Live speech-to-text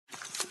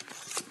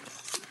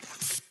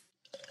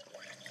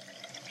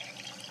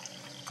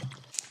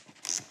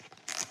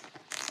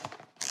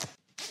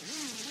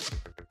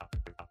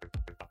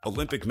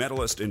Olympic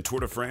medalist and Tour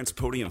de France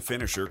podium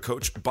finisher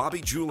Coach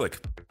Bobby Julich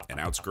and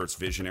Outskirts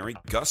visionary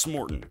Gus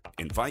Morton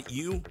invite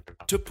you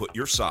to put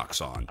your socks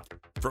on.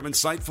 From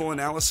insightful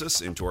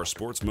analysis into our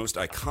sport's most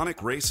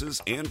iconic races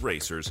and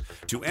racers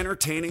to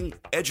entertaining,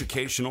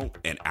 educational,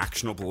 and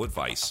actionable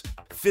advice,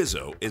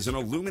 Fizzo is an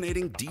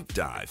illuminating deep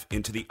dive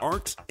into the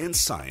art and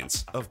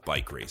science of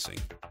bike racing.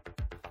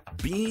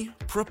 Be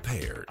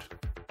prepared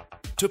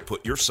to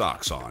put your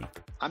socks on.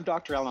 I'm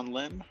Dr. Alan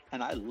Lim,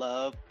 and I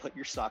love put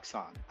your socks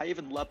on. I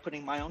even love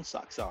putting my own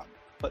socks on,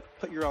 but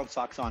put your own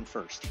socks on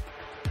first.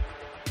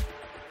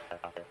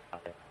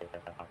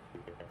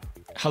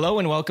 Hello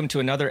and welcome to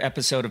another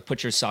episode of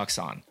Put Your Socks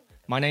On.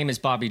 My name is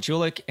Bobby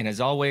Julich, and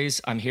as always,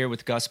 I'm here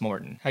with Gus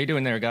Morton. How you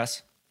doing there,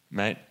 Gus?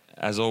 Mate,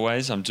 as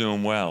always, I'm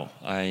doing well.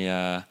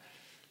 I'm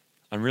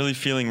really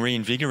feeling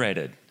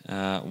reinvigorated.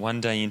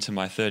 One day into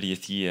my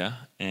 30th year,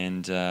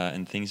 and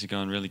things are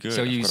going really good.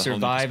 So you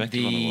survived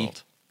the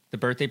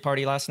birthday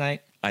party last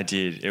night? I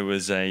did. It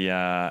was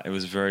a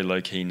very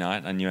low key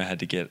night. I knew I had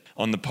to get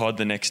on the pod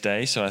the next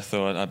day, so I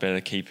thought I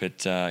better keep it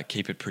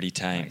pretty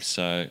tame. Nice.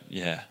 So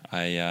yeah,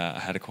 I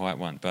had a quiet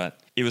one, but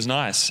it was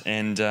nice.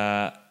 And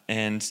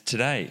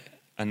today,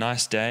 a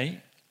nice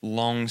day,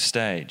 long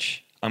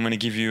stage. I'm going to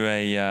give you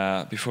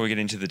before we get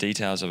into the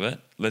details of it,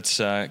 let's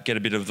get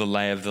a bit of the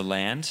lay of the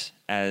land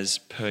as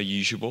per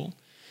usual.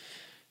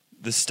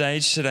 The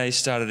stage today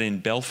started in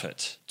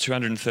Belfort,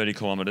 230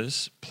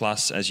 kilometres,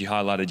 plus, as you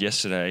highlighted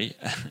yesterday,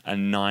 a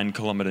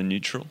 9-kilometre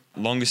neutral.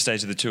 Longest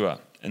stage of the tour,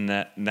 and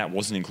that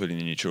wasn't including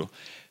the neutral.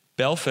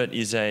 Belfort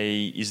is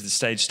the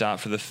stage start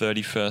for the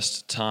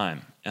 31st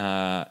time.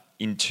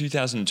 In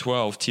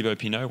 2012, Thibaut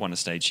Pinot won a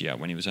stage here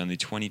when he was only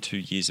 22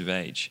 years of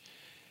age,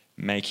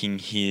 making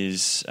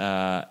his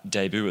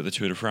debut at the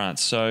Tour de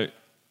France. So,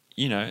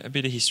 a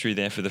bit of history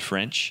there for the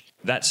French.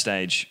 That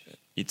stage,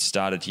 it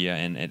started here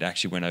and it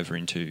actually went over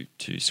into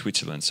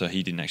Switzerland, so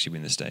he didn't actually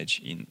win the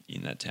stage in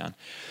that town.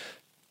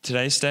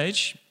 Today's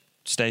stage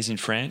stays in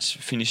France,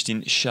 finished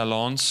in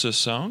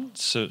Chalon-sur-Saône.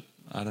 So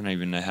I don't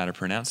even know how to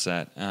pronounce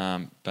that,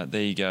 but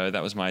there you go.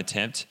 That was my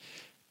attempt.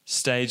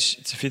 Stage,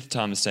 it's the fifth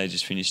time the stage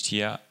is finished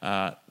here.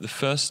 The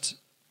first,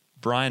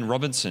 Brian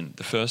Robinson,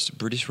 the first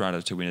British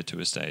rider to win a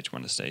tour stage,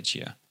 won a stage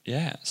here.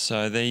 Yeah,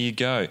 so there you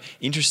go.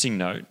 Interesting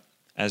note.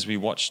 As we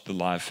watched the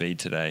live feed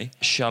today,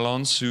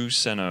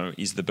 Chalon-sur-Saône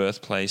is the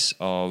birthplace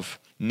of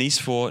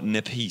Nicephore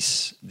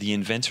Niépce, the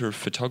inventor of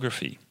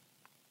photography,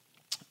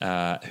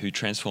 who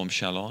transformed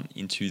Chalon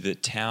into the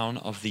town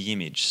of the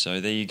image. So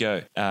there you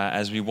go.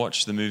 As we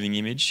watch the moving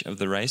image of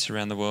the race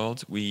around the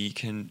world, we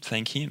can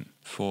thank him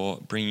for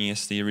bringing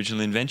us the original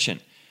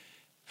invention.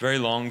 Very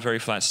long, very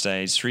flat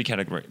stage, 3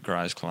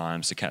 categorized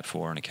climbs, a Cat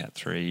 4 and a Cat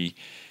 3.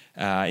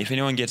 If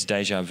anyone gets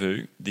deja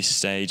vu, this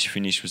stage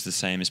finish was the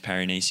same as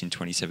Paris-Nice in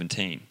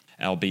 2017,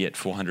 albeit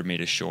 400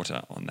 metres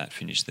shorter on that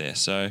finish there.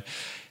 So,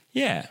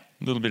 yeah,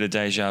 a little bit of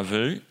deja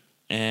vu.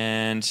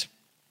 And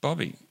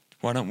Bobby,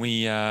 why don't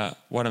we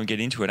get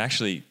into it?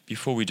 Actually,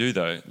 before we do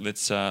though,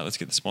 let's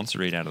get the sponsor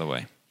read out of the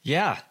way.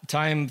 Yeah,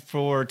 time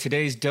for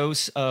today's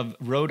dose of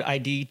Road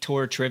ID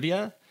Tour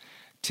trivia.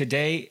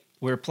 Today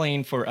we're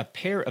playing for a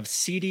pair of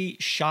CD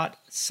Shot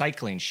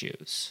cycling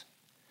shoes.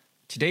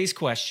 Today's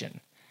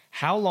question: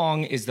 how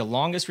long is the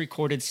longest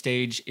recorded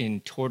stage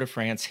in Tour de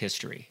France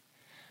history?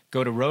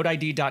 Go to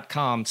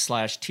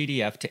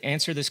roadid.com/TDF to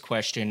answer this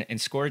question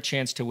and score a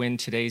chance to win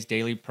today's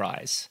daily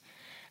prize.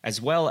 As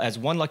well as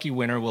one lucky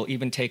winner will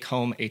even take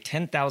home a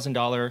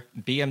 $10,000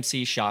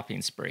 BMC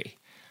shopping spree.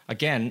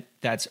 Again,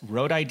 that's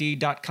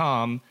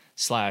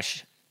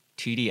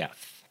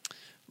roadid.com/TDF.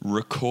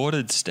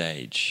 Recorded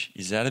stage.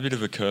 Is that a bit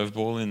of a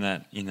curveball in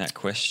that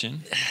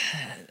question?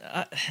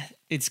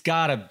 It's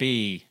gotta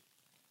be.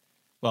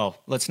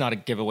 Well, let's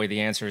not give away the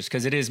answers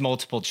because it is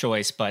multiple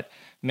choice, but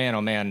man,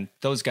 oh man,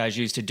 those guys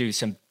used to do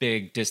some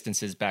big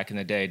distances back in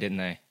the day, didn't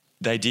they?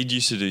 They did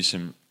used to do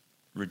some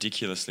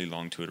ridiculously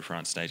long Tour de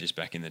France stages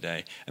back in the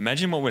day.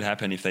 Imagine what would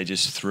happen if they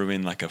just threw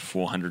in like a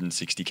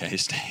 460k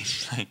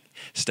stage, like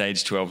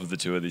stage 12 of the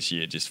tour this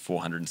year, just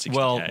 460k.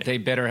 Well, they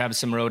better have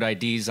some road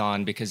IDs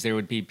on because there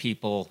would be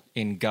people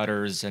in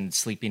gutters and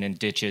sleeping in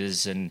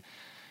ditches, and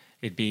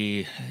it'd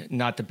be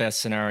not the best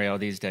scenario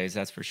these days,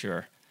 that's for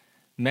sure.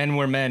 Men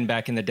were men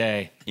back in the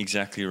day.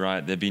 Exactly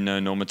right. There'd be no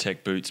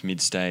Normatec boots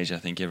mid-stage. I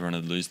think everyone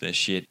would lose their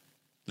shit.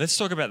 Let's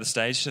talk about the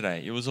stage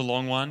today. It was a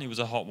long one. It was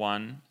a hot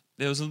one.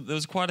 There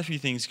was quite a few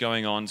things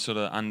going on sort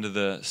of under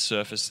the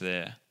surface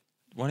there.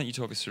 Why don't you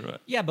talk us through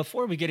it? Yeah,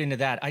 before we get into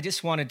that, I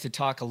just wanted to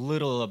talk a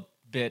little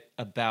bit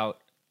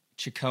about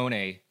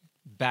Ciccone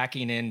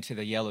backing into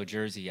the yellow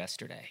jersey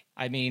yesterday.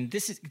 I mean,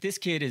 this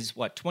kid is,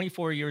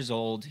 24 years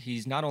old.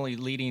 He's not only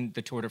leading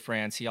the Tour de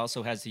France, he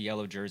also has the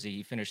yellow jersey.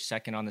 He finished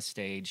second on the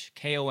stage,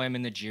 KOM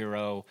in the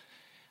Giro.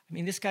 I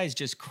mean, this guy's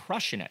just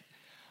crushing it.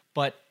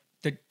 But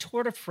the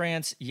Tour de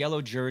France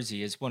yellow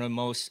jersey is one of the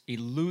most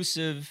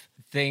elusive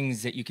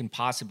things that you can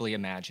possibly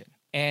imagine.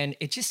 And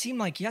it just seemed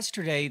like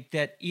yesterday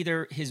that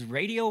either his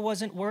radio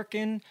wasn't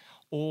working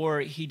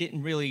or he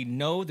didn't really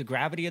know the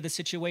gravity of the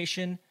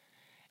situation.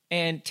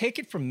 And take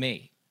it from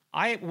me,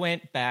 I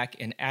went back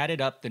and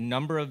added up the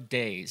number of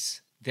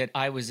days that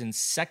I was in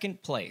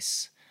second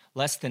place,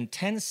 less than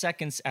 10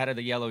 seconds out of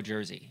the yellow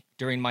jersey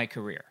during my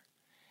career.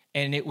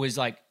 And it was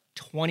like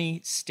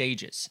 20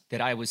 stages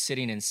that I was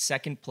sitting in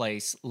second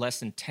place, less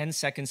than 10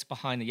 seconds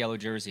behind the yellow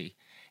jersey,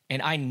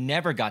 and I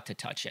never got to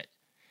touch it.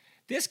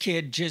 This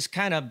kid just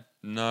kind of...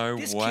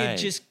 This kid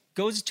just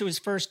goes to his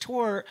first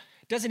tour,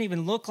 doesn't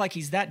even look like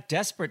he's that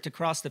desperate to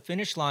cross the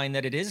finish line,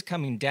 that it is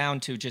coming down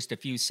to just a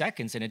few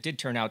seconds, and it did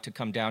turn out to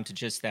come down to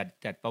just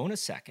that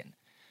bonus second,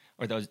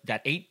 or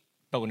that 8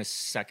 bonus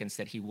seconds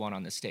that he won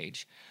on the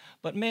stage.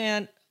 But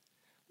man,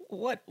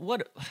 what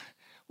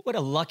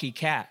a lucky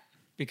cat,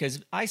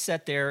 because I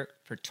sat there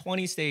for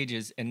 20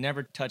 stages and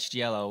never touched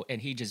yellow,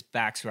 and he just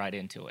backs right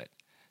into it.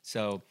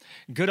 So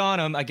good on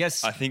him, I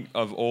guess. I think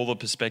of all the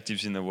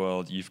perspectives in the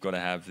world, you've got to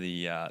have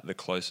the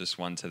closest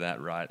one to that,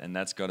 right? And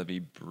that's got to be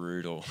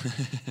brutal,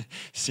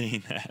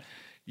 seeing that.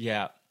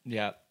 Yeah.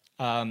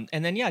 And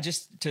then,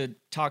 just to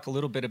talk a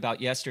little bit about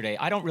yesterday,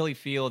 I don't really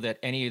feel that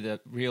any of the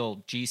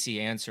real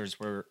GC answers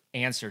were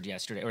answered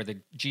yesterday, or the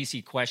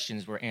GC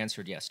questions were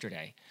answered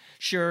yesterday.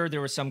 Sure, there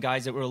were some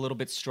guys that were a little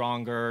bit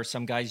stronger.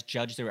 Some guys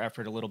judged their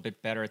effort a little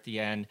bit better at the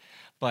end.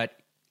 But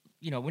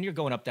when you're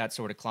going up that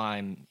sort of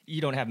climb,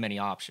 you don't have many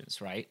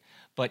options, right?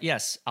 But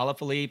yes,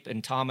 Alaphilippe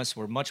and Thomas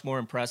were much more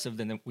impressive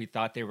than we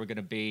thought they were going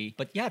to be.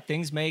 But yeah,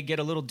 things may get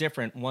a little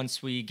different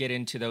once we get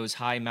into those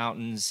high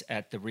mountains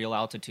at the real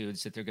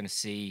altitudes that they're going to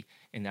see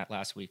in that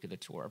last week of the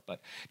tour.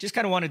 But just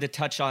kind of wanted to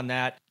touch on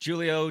that.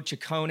 Giulio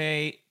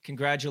Ciccone,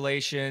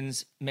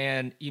 congratulations.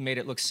 Man, you made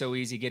it look so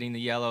easy getting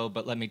the yellow,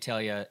 but let me tell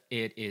you,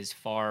 it is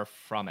far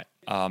from it.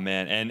 Oh,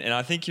 man. And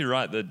I think you're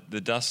right.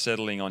 The dust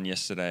settling on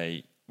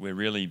yesterday,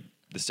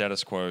 the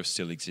status quo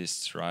still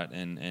exists, right?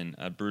 And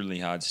a brutally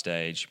hard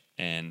stage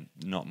and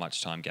not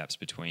much time gaps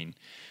between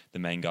the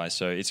main guys.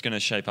 So it's going to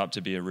shape up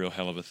to be a real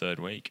hell of a third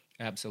week.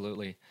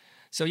 Absolutely.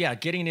 So yeah,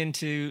 getting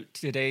into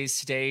today's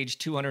stage,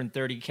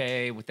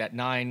 230K with that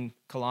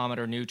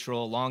 9-kilometer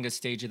neutral, longest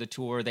stage of the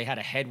tour. They had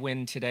a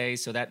headwind today,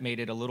 so that made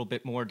it a little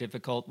bit more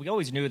difficult. We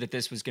always knew that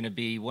this was going to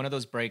be one of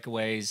those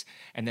breakaways,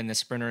 and then the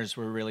sprinters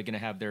were really going to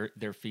have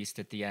their feast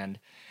at the end.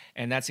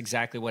 And that's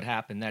exactly what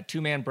happened. That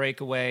 2-man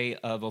breakaway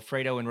of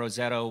Alfredo and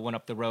Rosetto went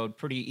up the road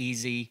pretty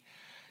easy.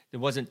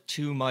 There wasn't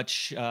too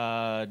much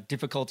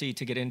difficulty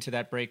to get into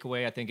that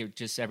breakaway. I think it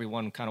just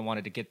everyone kind of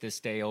wanted to get this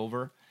day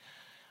over.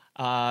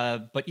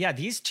 But yeah,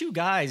 these two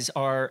guys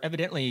are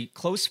evidently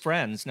close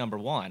friends, number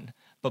one,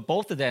 but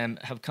both of them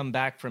have come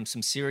back from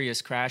some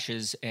serious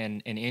crashes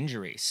and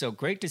injuries. So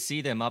great to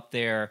see them up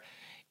there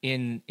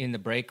in the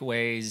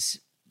breakaways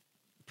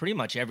pretty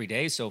much every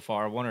day so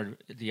far. One or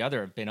the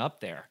other have been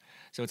up there.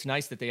 So it's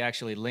nice that they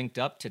actually linked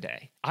up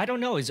today. I don't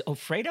know, is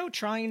Alfredo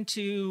trying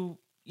to,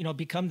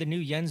 become the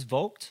new Jens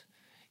Vogt?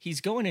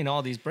 He's going in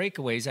all these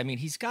breakaways. I mean,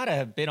 he's got to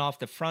have been off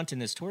the front in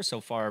this tour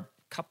so far,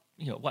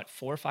 400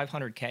 or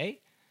 500K?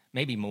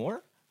 Maybe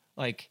more?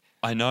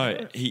 I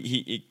know.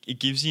 It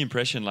gives the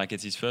impression like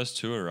it's his first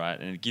tour, right?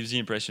 And it gives the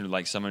impression of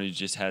like someone who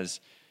just has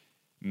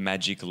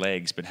magic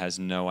legs but has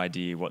no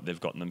idea what they've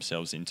gotten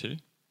themselves into.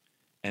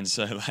 And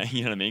so,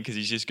 you know what I mean? Because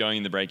he's just going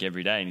in the break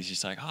every day and he's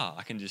just like,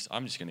 I'm just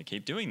going to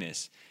keep doing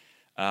this.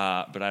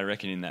 But I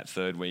reckon in that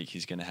third week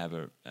he's going to have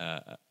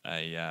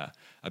a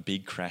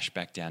big crash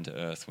back down to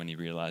earth when he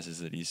realizes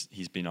that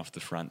he's been off the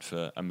front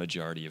for a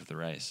majority of the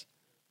race.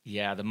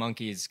 Yeah, the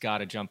monkey's got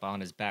to jump on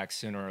his back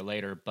sooner or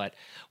later. But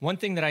one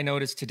thing that I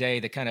noticed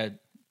today that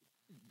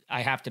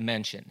I have to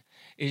mention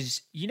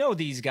is,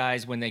 these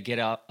guys, when they get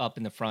up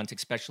in the front,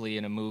 especially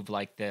in a move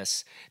like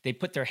this, they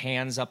put their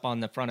hands up on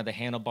the front of the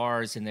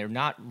handlebars and they're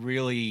not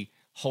really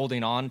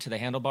holding on to the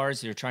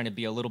handlebars. They're trying to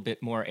be a little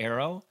bit more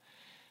aero.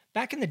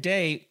 Back in the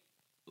day,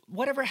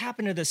 whatever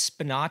happened to the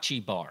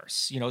Spinacci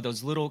bars?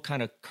 Those little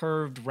kind of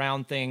curved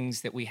round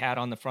things that we had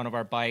on the front of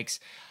our bikes.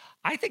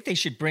 I think they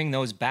should bring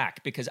those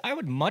back, because I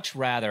would much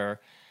rather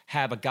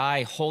have a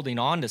guy holding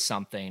on to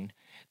something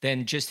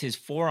than just his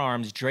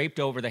forearms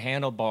draped over the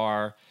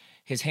handlebar,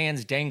 his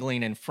hands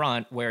dangling in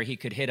front where he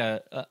could hit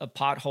a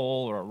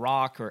pothole or a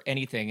rock or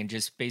anything and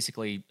just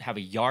basically have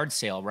a yard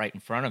sale right in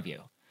front of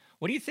you.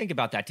 What do you think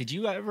about that? Did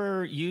you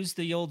ever use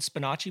the old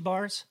Spinacci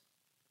bars?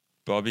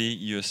 Bobby,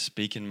 you're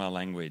speaking my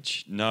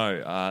language. No,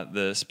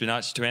 the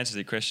Spinacci, to answer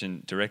the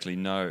question directly,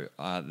 no.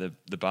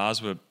 The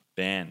bars were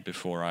banned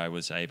before I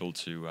was able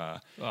to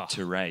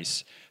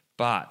race.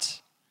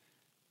 But,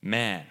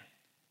 man,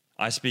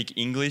 I speak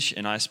English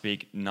and I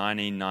speak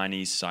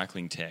 1990s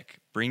cycling tech.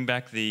 Bring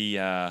back the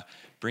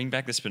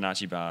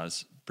Spinacci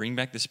bars. Bring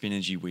back the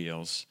Spinergy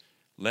wheels.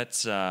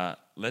 Let's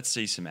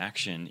see some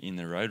action in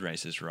the road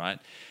races, right?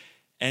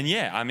 And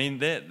yeah, I mean,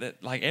 they're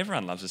like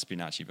everyone loves the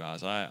Spinacci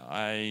bars.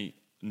 I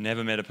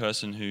never met a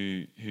person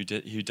who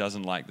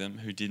doesn't like them,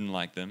 who didn't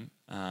like them.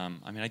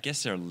 I mean, I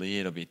guess they're a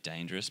little bit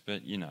dangerous,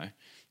 but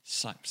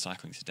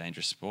cycling's a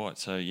dangerous sport.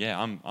 So yeah,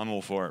 I'm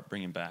all for it.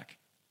 Bring him back.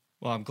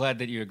 Well, I'm glad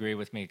that you agree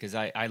with me, because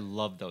I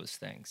love those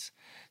things.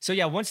 So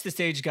yeah, once the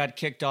stage got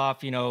kicked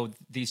off,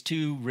 these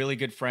two really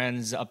good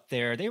friends up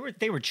there,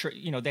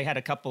 they had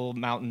a couple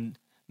mountain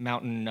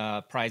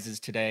prizes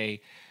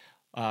today.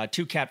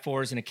 two Cat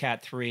 4s and a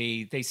Cat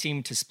 3. They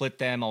seemed to split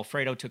them.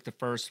 Alfredo took the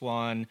first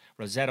one.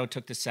 Rossetto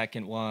took the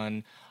second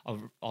one.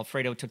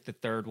 Alfredo took the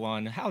third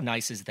one. How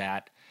nice is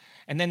that?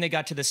 And then they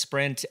got to the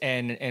sprint,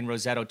 and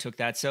Rossetto took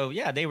that. So,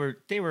 yeah, they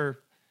were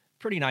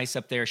pretty nice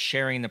up there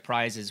sharing the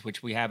prizes,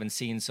 which we haven't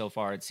seen so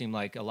far. It seemed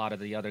like a lot of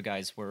the other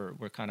guys were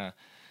kind of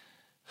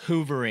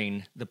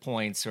hoovering the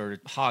points or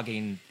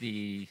hogging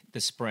the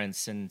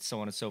sprints and so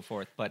on and so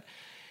forth. But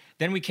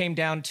then we came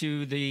down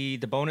to the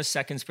bonus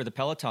seconds for the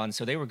peloton.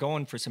 So they were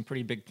going for some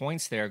pretty big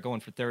points there,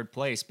 going for third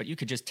place. But you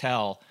could just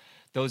tell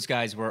those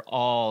guys were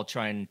all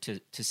trying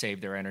to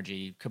save their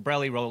energy.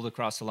 Cabrelli rolled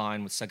across the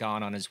line with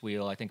Sagan on his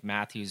wheel. I think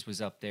Matthews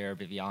was up there,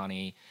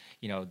 Viviani,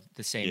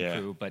 the same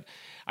crew. But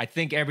I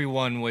think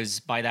everyone was,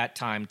 by that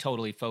time,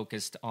 totally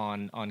focused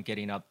on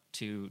getting up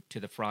to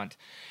the front.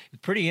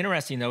 Pretty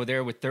interesting, though,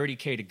 there with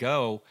 30K to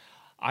go.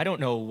 I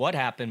don't know what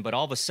happened, but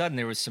all of a sudden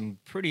there was some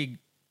pretty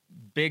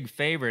big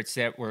favorites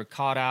that were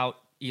caught out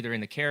either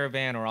in the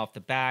caravan or off the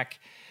back.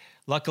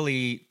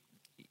 Luckily,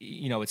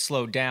 it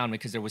slowed down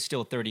because there was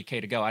still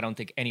 30K to go. I don't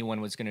think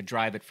anyone was going to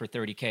drive it for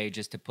 30K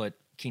just to put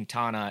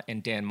Quintana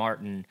and Dan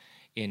Martin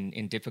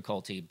in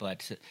difficulty.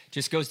 But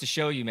just goes to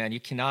show you, man, you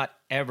cannot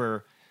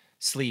ever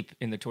sleep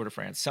in the Tour de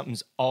France.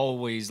 Something's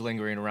always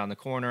lingering around the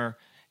corner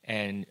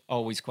and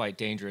always quite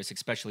dangerous,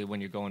 especially when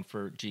you're going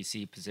for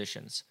GC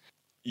positions.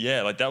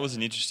 Yeah, like that was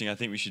an interesting, I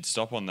think we should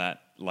stop on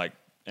that,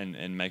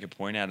 and make a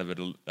point out of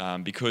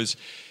it, because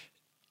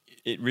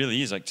it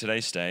really is like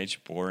today's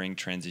stage, boring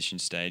transition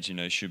stage,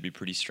 should be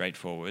pretty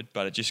straightforward,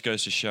 but it just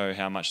goes to show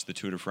how much the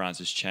Tour de France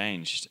has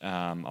changed.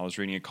 I was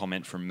reading a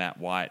comment from Matt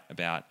White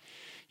about,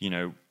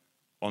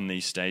 on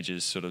these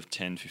stages sort of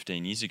 10,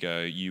 15 years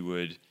ago,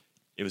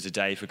 it was a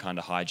day for kind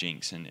of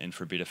hijinks and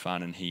for a bit of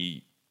fun. And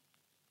he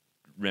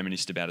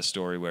reminisced about a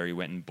story where he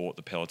went and bought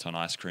the Peloton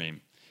ice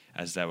cream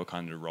as they were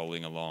kind of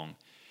rolling along.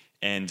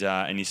 And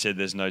he said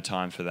there's no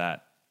time for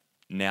that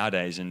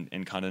nowadays,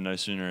 and kind of no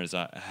sooner as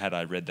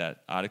I read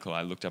that article,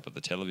 I looked up at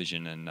the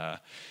television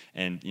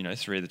and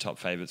three of the top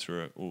favourites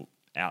were all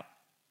out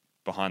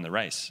behind the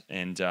race,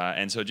 and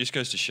so it just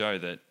goes to show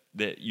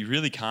that you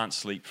really can't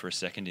sleep for a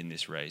second in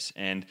this race,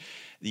 and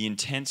the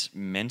intense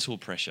mental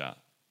pressure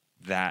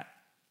that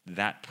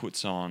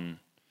puts on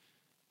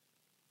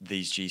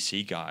these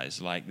GC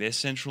guys, like their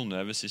central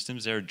nervous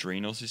systems, their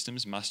adrenal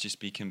systems must just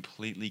be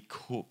completely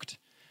cooked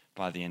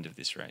by the end of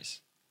this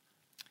race.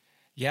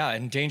 Yeah,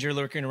 and danger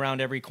lurking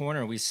around every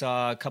corner. We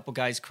saw a couple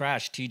guys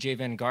crash. TJ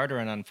Van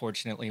Garderen,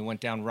 unfortunately, went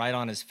down right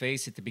on his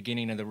face at the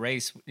beginning of the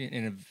race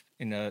in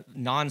a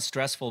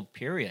non-stressful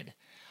period.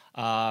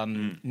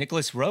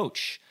 Nicholas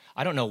Roche,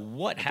 I don't know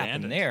what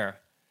happened there.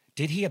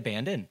 Did he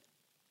abandon?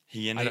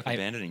 He ended up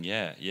abandoning,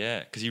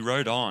 yeah, because he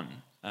rode on,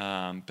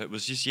 but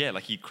was just,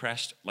 like he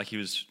crashed, like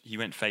he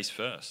went face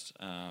first.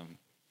 I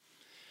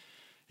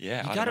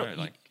don't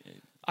know,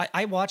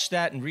 I watched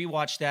that and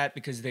rewatched that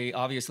because they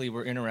obviously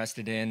were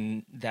interested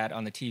in that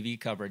on the TV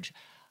coverage.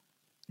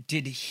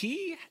 Did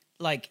he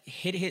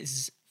hit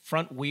his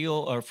front wheel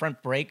or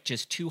front brake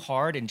just too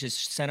hard and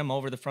just sent him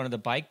over the front of the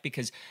bike?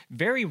 Because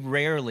very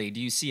rarely do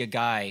you see a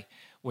guy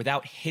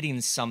without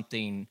hitting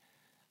something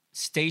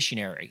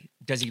stationary.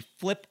 Does he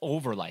flip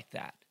over like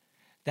that?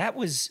 That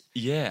was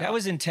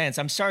intense.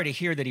 I'm sorry to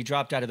hear that he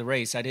dropped out of the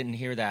race. I didn't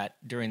hear that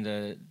during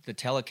the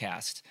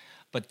telecast,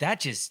 but that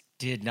just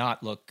did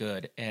not look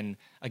good. And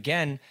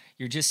again,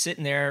 you're just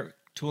sitting there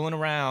tooling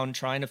around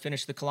trying to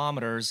finish the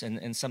kilometers,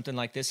 and something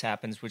like this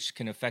happens, which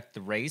can affect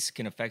the race,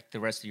 can affect the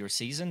rest of your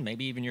season,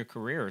 maybe even your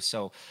career.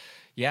 So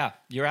yeah,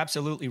 you're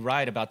absolutely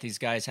right about these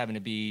guys having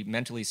to be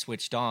mentally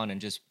switched on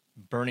and just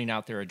burning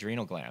out their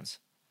adrenal glands.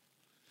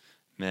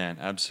 Man,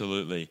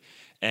 absolutely.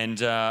 And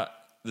the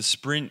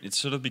sprint, it's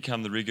sort of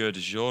become the rigueur du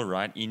jour,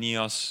 right?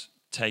 Ineos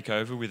take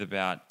over with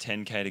about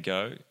 10K to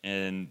go,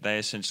 and they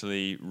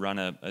essentially run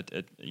a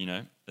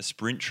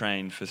sprint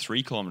train for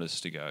 3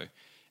 kilometers to go,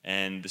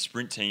 and the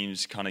sprint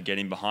teams kind of get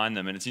in behind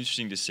them. And it's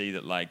interesting to see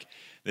that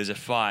there's a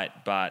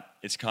fight, but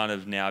it's kind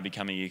of now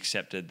becoming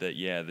accepted that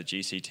the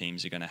GC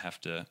teams are going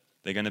to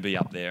they're going to be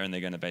up there, and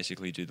they're going to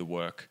basically do the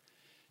work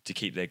to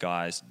keep their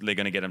guys. They're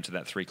going to get them to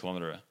that 3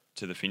 kilometer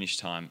to the finish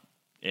time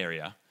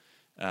area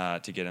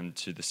to get them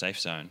to the safe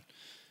zone,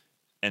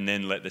 and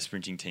then let the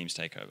sprinting teams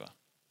take over.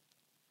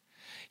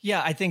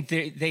 Yeah, I think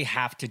they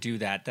have to do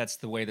that. That's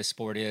the way the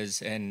sport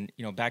is. And,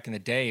 back in the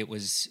day, it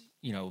was,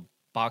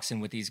 boxing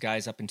with these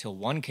guys up until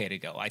 1K to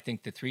go. I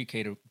think the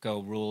 3K to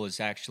go rule is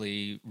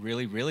actually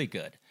really, really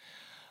good.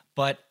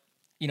 But,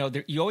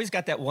 you always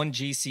got that one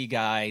GC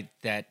guy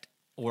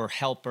or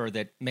helper,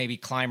 that maybe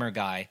climber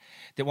guy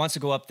that wants to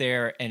go up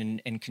there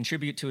and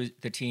contribute to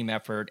the team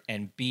effort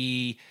and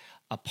be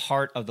a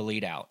part of the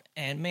lead out.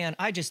 And man,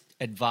 I just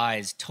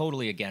advise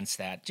totally against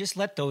that. Just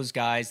let those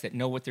guys that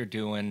know what they're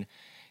doing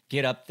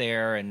get up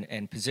there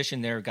and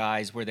position their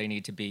guys where they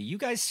need to be. You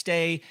guys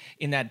stay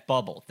in that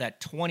bubble,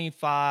 that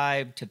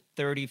 25 to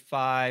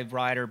 35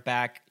 rider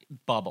back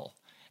bubble,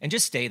 and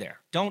just stay there.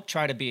 Don't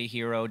try to be a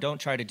hero.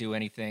 Don't try to do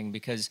anything,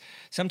 because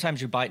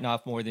sometimes you're biting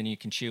off more than you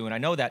can chew. And I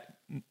know that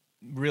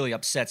really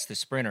upsets the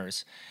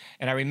sprinters.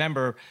 And I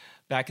remember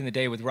back in the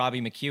day with Robbie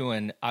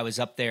McEwen, I was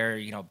up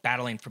there,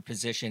 battling for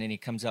position, and he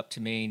comes up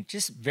to me and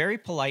just very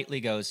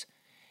politely goes,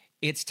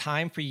 "It's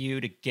time for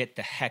you to get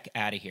the heck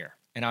out of here."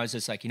 And I was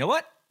just like, you know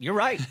what? You're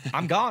right.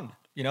 I'm gone.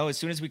 As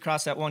soon as we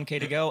crossed that 1K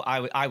to go,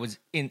 I was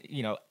in,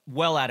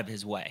 well out of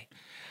his way.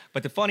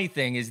 But the funny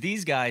thing is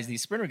these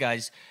sprinter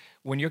guys,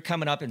 when you're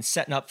coming up and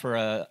setting up for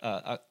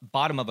a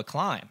bottom of a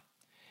climb,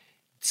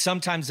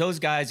 sometimes those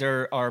guys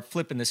are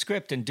flipping the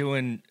script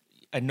and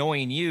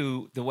annoying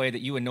you the way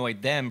that you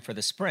annoyed them for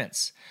the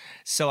sprints.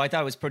 So I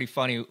thought it was pretty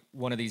funny.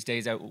 One of these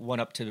days I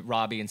went up to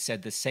Robbie and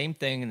said the same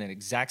thing in the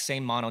exact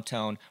same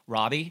monotone.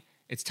 "Robbie,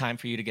 it's time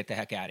for you to get the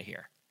heck out of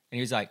here." And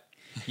he was like,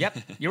 "Yep,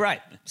 you're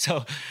right."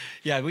 So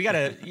yeah, we got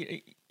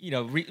to,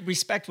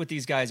 respect what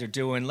these guys are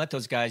doing. Let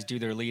those guys do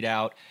their lead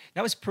out.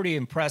 That was pretty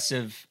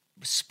impressive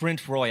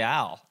sprint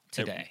royale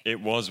today. It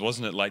was,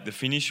 wasn't it? Like the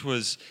finish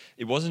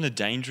it wasn't a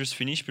dangerous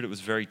finish, but it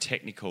was very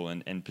technical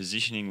and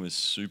positioning was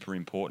super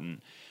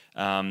important.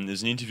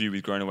 There's an interview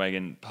with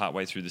Groenewegen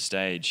partway through the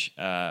stage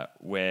prior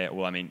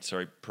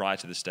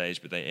to the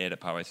stage, but they aired it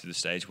partway through the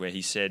stage where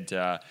he said,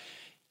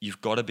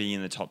 you've got to be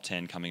in the top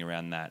 10 coming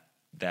around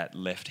that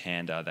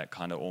left-hander, that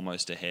kind of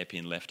almost a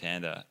hairpin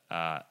left-hander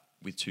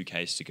with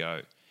 2Ks to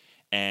go.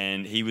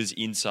 And he was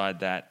inside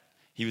that.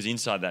 He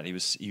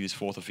was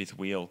fourth or fifth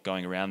wheel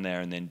going around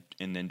there and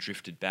then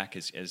drifted back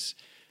as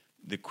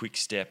the quick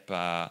step,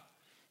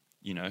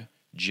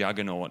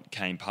 juggernaut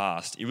came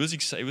past. It was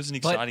an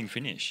exciting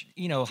finish.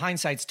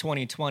 Hindsight's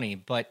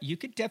 20/20, but you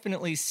could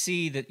definitely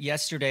see that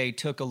yesterday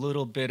took a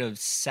little bit of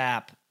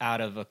sap out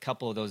of a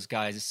couple of those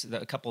guys,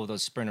 a couple of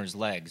those sprinters'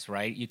 legs,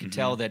 right? You could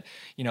tell that,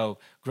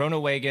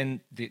 Groenewegen,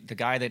 the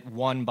guy that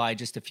won by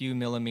just a few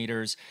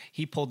millimeters,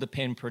 he pulled the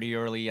pin pretty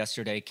early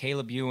yesterday.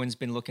 Caleb Ewan's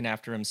been looking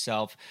after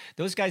himself.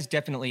 Those guys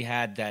definitely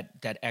had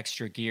that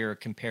extra gear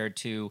compared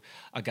to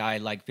a guy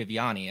like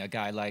Viviani, a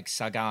guy like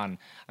Sagan,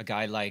 a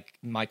guy like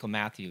Michael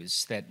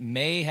Matthews that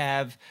may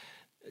have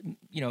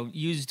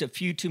used a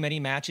few too many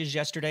matches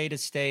yesterday to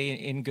stay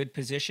in good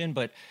position,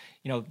 but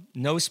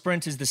no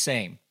sprint is the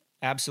same.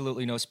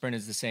 Absolutely no sprint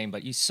is the same.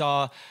 But you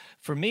saw,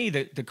 for me,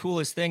 the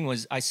coolest thing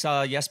was I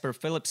saw Jesper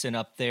Philipsen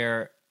up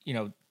there,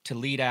 to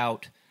lead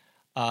out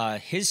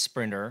his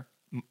sprinter.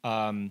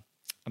 I'm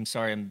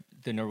sorry, I'm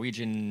the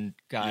Norwegian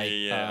guy.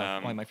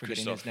 Why am I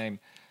forgetting his name?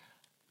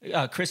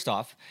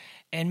 Kristoff.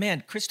 And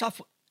man,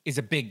 Kristoff is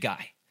a big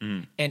guy.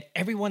 And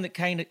everyone that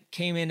kind of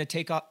came in to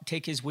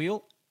take his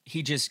wheel,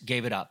 he just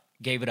gave it up.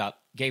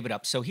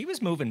 So he was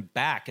moving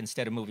back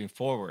instead of moving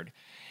forward.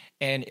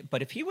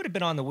 But if he would have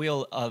been on the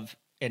wheel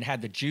and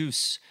had the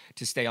juice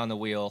to stay on the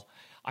wheel,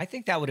 I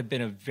think that would have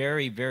been a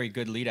very, very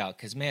good lead out.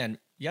 Because, man,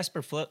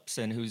 Jesper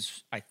Philipsen,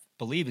 who's I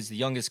believe is the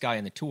youngest guy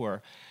in the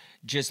Tour,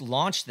 just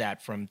launched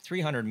that from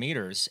 300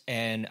 meters.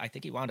 And I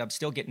think he wound up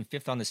still getting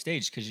fifth on the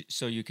stage.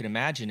 So you can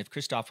imagine if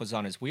Kristoff was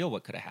on his wheel,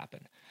 what could have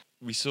happened.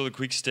 We saw the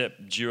quick step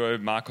duo,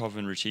 Markov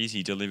and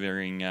Riccizi,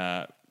 delivering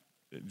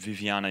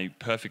Viviani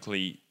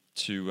perfectly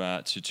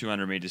to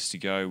 200 meters to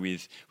go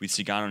with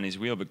Sagan on his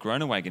wheel. But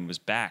Groenewegen was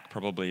back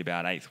probably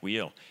about eighth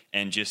wheel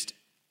and just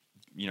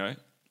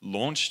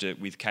launched it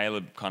with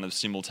Caleb kind of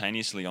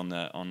simultaneously on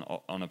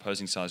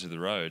opposing sides of the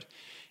road,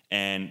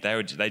 and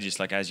they just,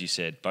 like as you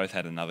said, both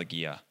had another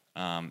gear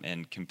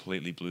and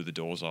completely blew the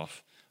doors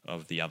off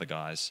of the other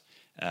guys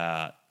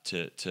to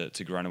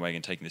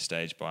Groenewegen taking the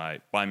stage by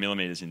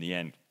millimeters in the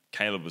end.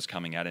 Caleb was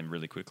coming at him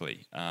really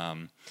quickly,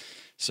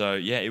 so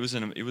yeah, it was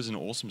an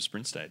awesome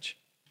sprint stage.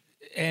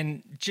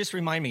 And just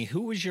remind me,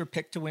 who was your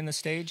pick to win the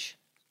stage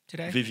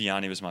today?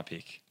 Viviani was my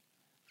pick.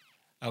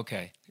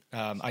 Okay.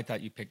 I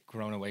thought you picked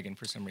Groenewegen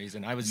for some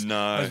reason. I was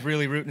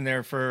really rooting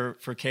there for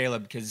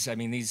Caleb because, I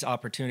mean, these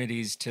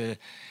opportunities to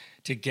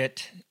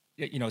get,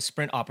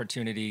 sprint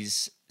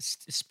opportunities,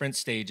 sprint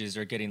stages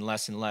are getting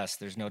less and less.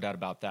 There's no doubt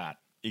about that.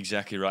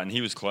 Exactly right. And he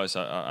was close.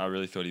 I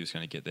really thought he was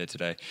going to get there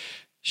today.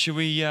 Should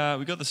we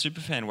got the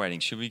superfan waiting.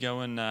 Should we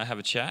go and have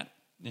a chat?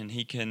 And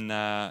he can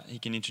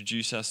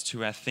introduce us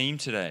to our theme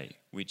today,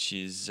 which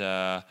is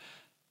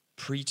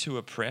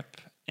pre-tour prep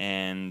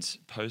and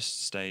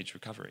post-stage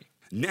recovery.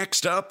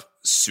 Next up,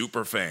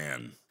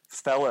 Superfan.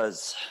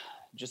 Fellas,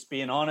 just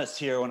being honest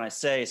here when I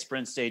say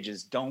sprint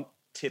stages don't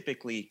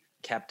typically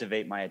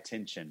captivate my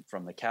attention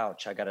from the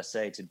couch. I got to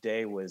say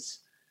today was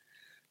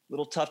a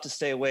little tough to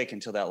stay awake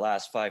until that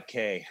last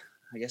 5K.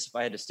 I guess if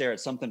I had to stare at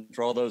something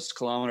for all those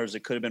kilometers,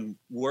 it could have been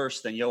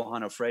worse than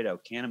Johan Ofredo.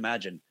 Can't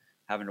imagine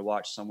having to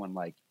watch someone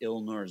like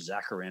Ilnur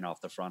Zakarin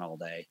off the front all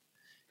day.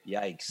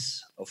 Yikes.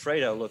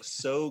 Ofredo looks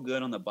so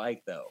good on the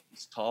bike, though.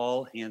 He's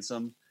tall,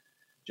 handsome,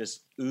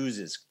 just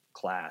oozes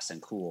class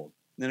and cool.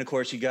 And then, of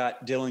course, you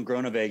got Dylan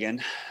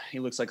Groenewegen. He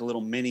looks like a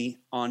little mini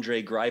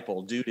Andre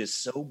Greipel. Dude is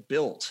so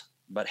built,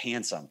 but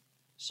handsome.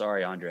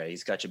 Sorry, Andre.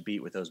 He's got you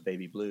beat with those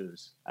baby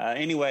blues.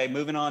 Anyway,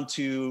 moving on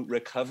to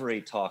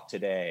recovery talk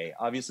today.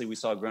 Obviously, we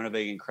saw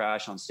Groenewegen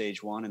crash on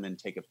stage one and then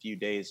take a few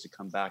days to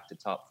come back to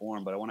top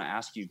form. But I want to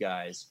ask you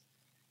guys,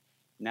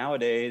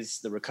 nowadays,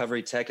 the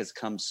recovery tech has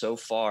come so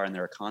far and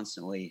there are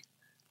constantly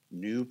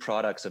new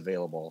products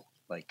available.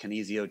 like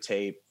Kinesio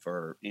tape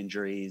for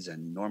injuries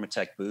and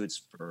Normatec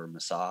boots for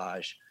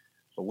massage.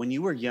 But when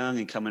you were young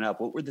and coming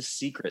up, what were the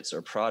secrets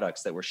or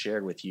products that were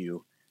shared with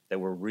you that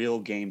were real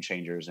game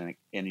changers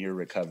in your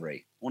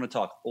recovery? I want to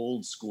talk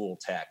old school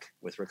tech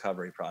with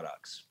recovery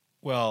products.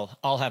 Well,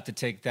 I'll have to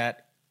take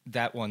that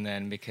one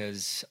then,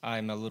 because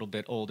I'm a little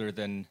bit older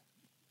than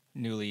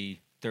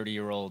newly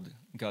 30-year-old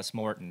Gus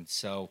Morton.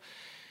 So,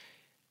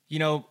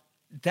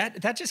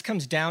 that just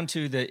comes down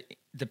to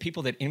the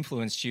people that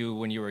influenced you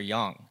when you were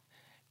young.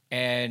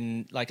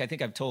 And like I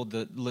think I've told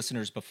the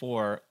listeners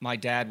before, my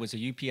dad was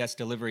a UPS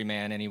delivery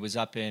man, and he was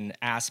up in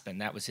Aspen.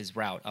 That was his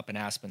route, up in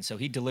Aspen. So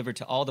he delivered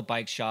to all the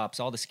bike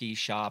shops, all the ski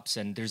shops,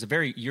 and there's a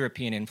very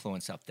European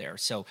influence up there.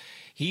 So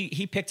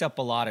he picked up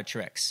a lot of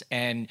tricks,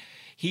 and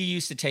he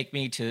used to take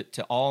me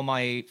to all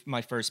my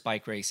first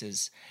bike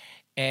races.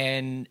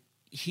 And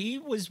he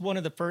was one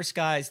of the first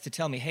guys to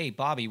tell me, hey,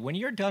 Bobby, when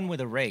you're done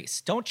with a race,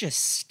 don't just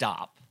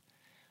stop.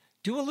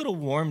 Do a little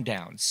warm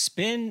down,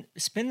 spin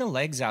the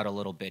legs out a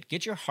little bit,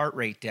 get your heart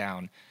rate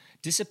down,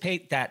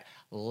 dissipate that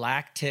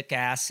lactic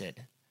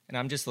acid. And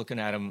I'm just looking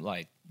at him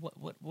like,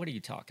 what are you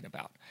talking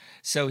about?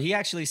 So he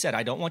actually said,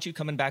 I don't want you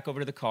coming back over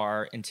to the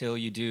car until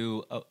you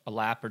do a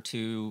lap or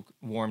two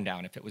warm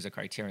down, if it was a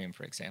criterium,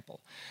 for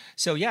example.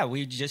 So yeah,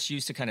 we just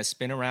used to kind of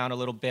spin around a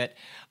little bit.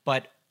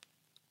 But,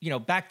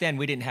 back then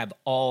we didn't have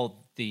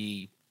all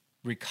the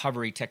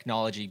recovery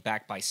technology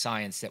backed by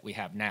science that we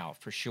have now,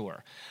 for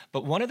sure.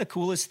 But one of the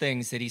coolest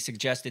things that he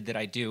suggested that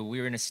I do, we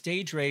were in a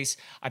stage race,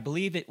 I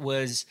believe it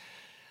was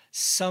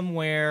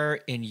somewhere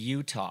in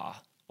Utah,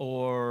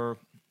 or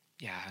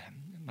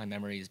my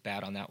memory is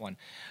bad on that one.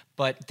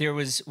 But there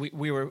was,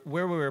 we were,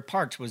 where we were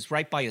parked was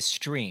right by a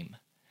stream.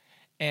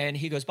 And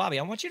he goes, Bobby,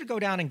 I want you to go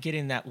down and get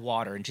in that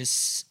water and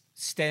just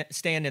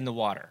stand in the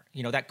water.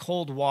 That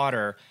cold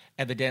water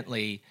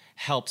evidently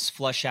helps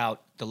flush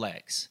out the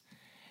legs.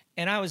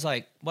 And I was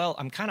like, well,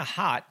 I'm kind of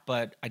hot,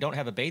 but I don't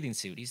have a bathing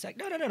suit. He's like,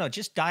 no,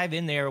 just dive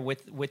in there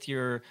with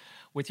your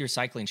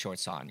cycling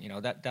shorts on.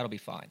 That'll be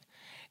fine.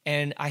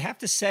 And I have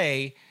to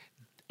say,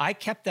 I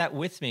kept that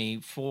with me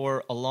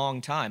for a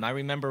long time. I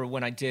remember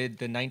when I did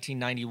the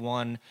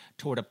 1991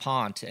 Tour de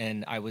Pont,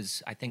 and I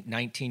was, I think,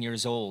 19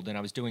 years old, and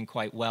I was doing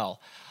quite well.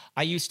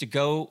 I used to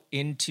go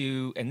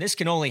into, and this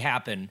can only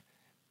happen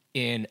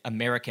in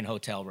American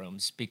hotel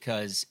rooms,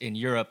 because in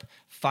Europe,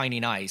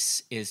 finding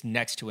ice is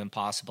next to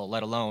impossible,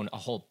 let alone a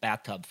whole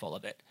bathtub full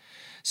of it.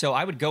 So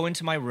I would go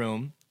into my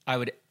room, I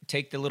would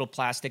take the little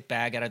plastic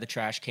bag out of the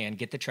trash can,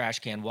 get the trash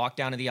can, walk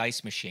down to the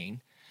ice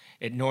machine.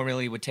 It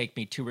normally would take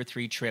me 2 or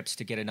 3 trips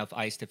to get enough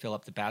ice to fill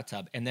up the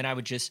bathtub. And then I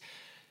would just,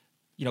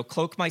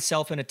 cloak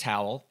myself in a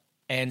towel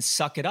and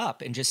suck it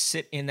up and just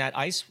sit in that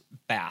ice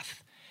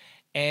bath.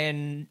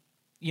 And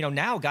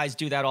now guys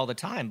do that all the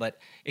time, but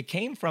it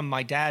came from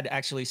my dad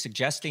actually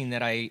suggesting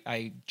that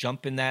I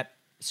jump in that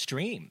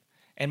stream,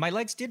 and my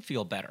legs did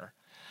feel better.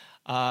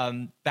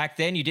 Back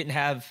then, you didn't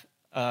have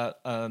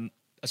a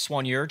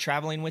soigneur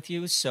traveling with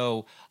you,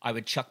 so I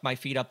would chuck my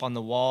feet up on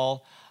the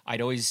wall.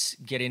 I'd always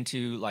get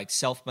into like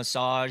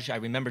self-massage. I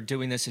remember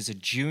doing this as a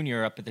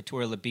junior up at the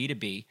Tour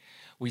Labitabi.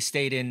 We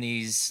stayed in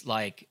these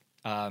like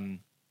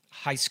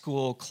high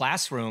school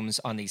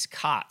classrooms on these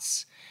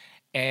cots,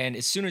 and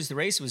as soon as the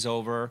race was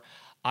over,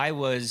 I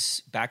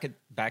was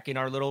back in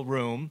our little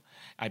room.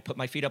 I'd put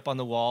my feet up on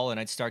the wall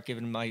and I'd start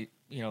giving my,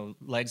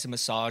 legs a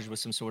massage with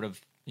some sort of,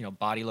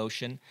 body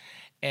lotion.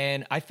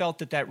 And I felt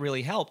that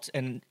really helped.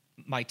 And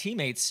my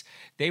teammates,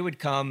 they would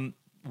come,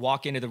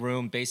 walk into the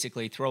room,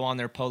 basically throw on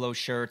their polo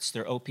shirts,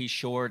 their OP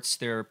shorts,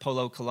 their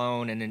polo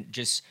cologne, and then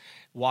just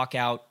walk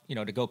out,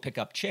 to go pick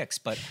up chicks.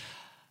 But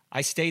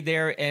I stayed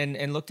there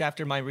and looked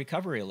after my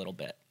recovery a little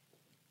bit.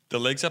 The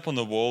legs up on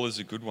the wall is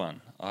a good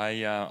one.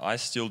 I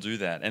still do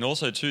that. And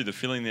also, too, the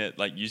feeling that,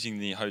 like, using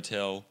the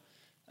hotel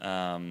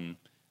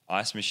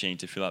ice machine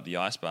to fill up the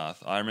ice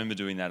bath. I remember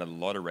doing that at a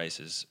lot of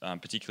races,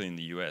 particularly in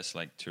the US,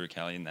 like Tour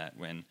Cali and that,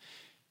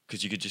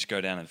 because you could just go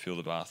down and fill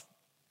the bath.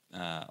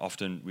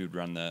 Often we would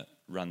run the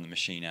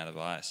machine out of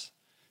ice.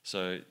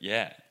 So,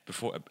 yeah,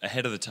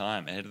 ahead of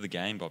the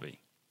game, Bobby.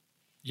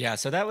 Yeah,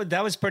 so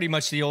that was pretty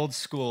much the old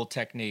school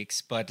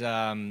techniques, but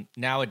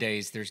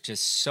nowadays there's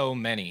just so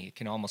many, it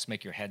can almost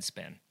make your head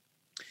spin.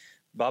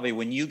 Bobby,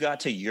 when you got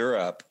to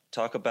Europe,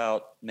 talk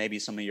about maybe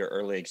some of your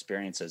early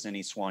experiences,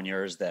 any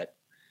soigneurs that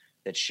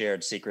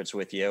shared secrets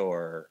with you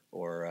or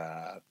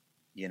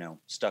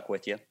stuck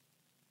with you?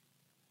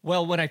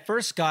 Well, when I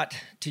first got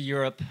to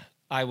Europe,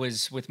 I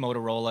was with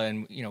Motorola,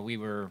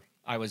 and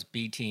I was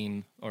B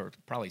team, or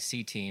probably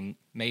C team,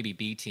 maybe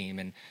B team,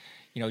 and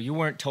you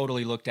weren't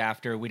totally looked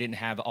after. We didn't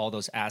have all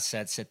those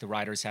assets that the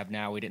riders have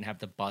now. We didn't have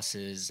the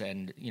buses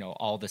and,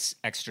 all this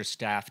extra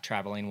staff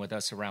traveling with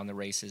us around the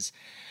races.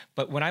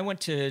 But when I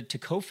went to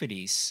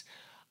Cofidis,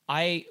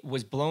 I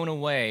was blown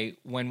away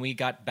when we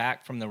got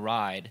back from the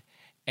ride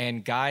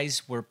and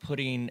guys were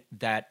putting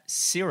that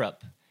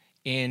syrup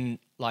in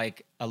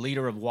like a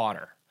liter of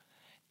water.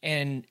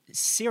 And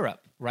syrup,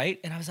 right?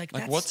 And I was like,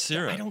 what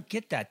syrup? I don't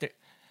get that.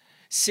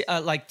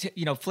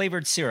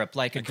 Flavored syrup,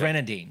 like a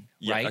grenadine,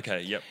 yeah, right?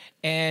 Okay, yep.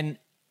 And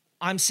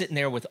I'm sitting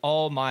there with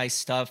all my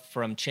stuff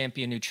from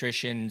Champion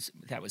Nutrition.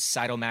 That was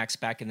Cytomax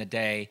back in the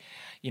day.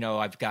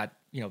 I've got,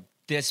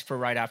 this for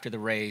right after the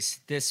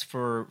race, this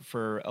for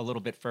a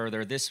little bit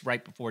further, this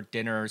right before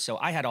dinner. So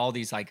I had all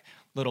these like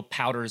little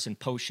powders and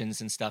potions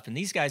and stuff. And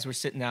these guys were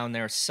sitting down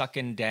there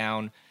sucking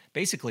down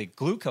basically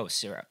glucose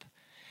syrup.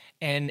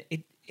 And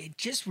it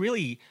just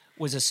really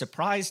was a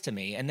surprise to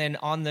me. And then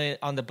on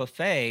the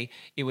buffet,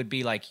 it would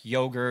be like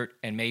yogurt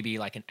and maybe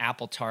like an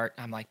apple tart.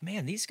 I'm like,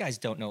 man, these guys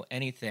don't know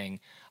anything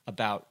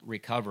about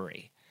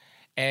recovery.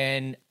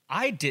 And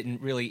I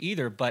didn't really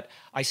either, but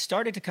I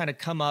started to kind of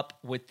come up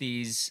with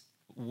these,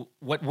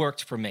 what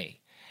worked for me.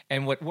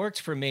 And what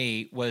worked for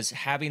me was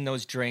having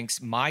those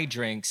drinks, my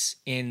drinks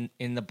in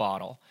the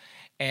bottle.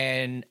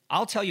 And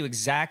I'll tell you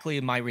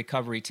exactly my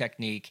recovery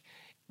technique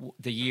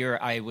the year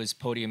I was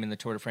podium in the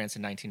Tour de France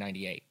in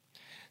 1998.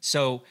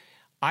 So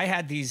I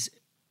had these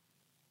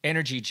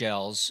energy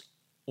gels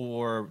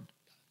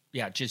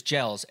just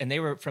gels, and they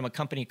were from a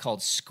company called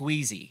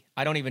Squeezy.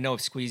 I don't even know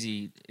if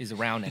Squeezy is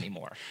around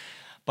anymore.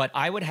 But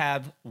I would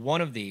have one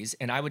of these,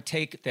 and I would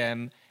take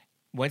them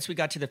once we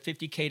got to the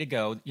 50K to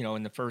go,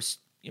 in the first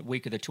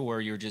week of the tour,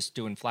 you're just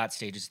doing flat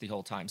stages the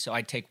whole time. So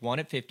I'd take one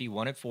at 50,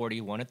 one at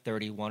 40, one at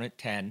 30, one at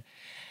 10.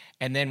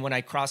 And then when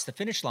I crossed the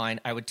finish line,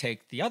 I would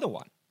take the other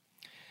one.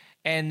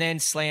 And then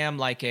slam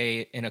like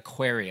an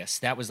Aquarius.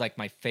 That was like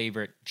my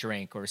favorite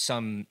drink, or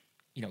some,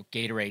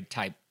 Gatorade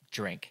type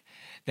drink.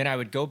 Then I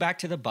would go back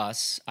to the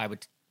bus. I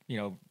would,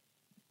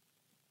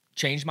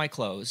 change my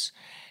clothes,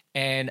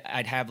 and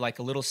I'd have like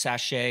a little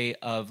sachet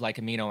of like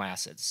amino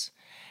acids.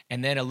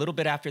 And then a little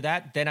bit after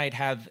that, then I'd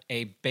have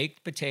a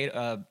baked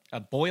potato, a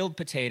boiled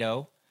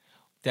potato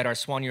that our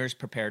soigneurs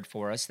prepared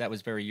for us. That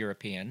was very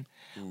European.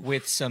 Oof.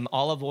 With some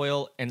olive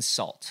oil and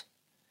salt.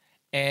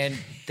 And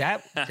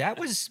that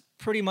was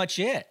pretty much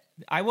it.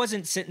 I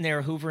wasn't sitting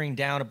there hoovering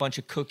down a bunch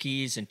of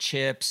cookies and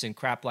chips and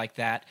crap like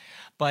that.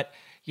 But,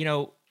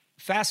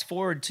 fast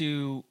forward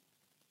to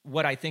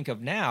what I think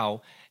of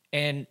now,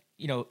 and,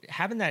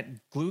 having that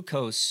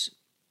glucose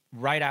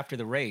right after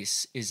the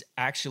race is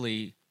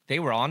actually, they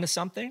were onto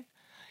something.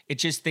 It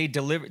just, they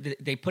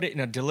put it in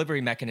a delivery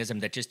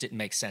mechanism that just didn't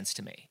make sense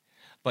to me.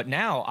 But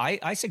now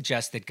I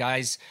suggest that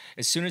guys,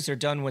 as soon as they're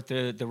done with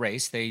the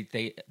race,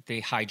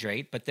 they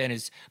hydrate. But then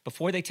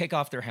before they take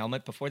off their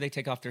helmet, before they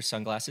take off their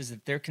sunglasses,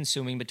 that they're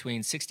consuming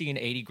between 60 and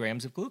 80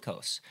 grams of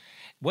glucose.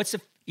 What's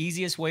the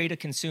easiest way to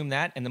consume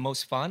that and the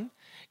most fun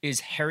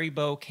is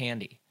Haribo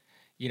candy.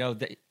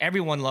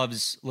 Everyone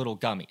loves little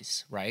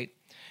gummies, right?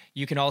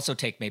 You can also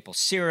take maple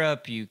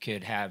syrup. You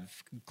could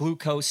have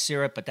glucose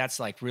syrup, but that's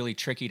like really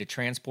tricky to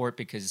transport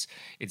because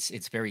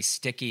it's very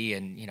sticky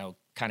and,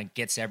 kind of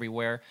gets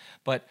everywhere.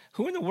 But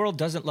who in the world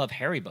doesn't love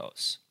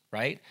Haribos,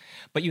 right?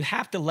 But you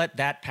have to let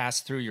that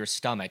pass through your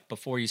stomach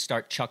before you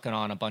start chucking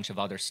on a bunch of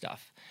other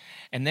stuff.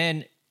 And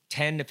then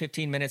 10 to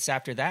 15 minutes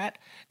after that,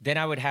 then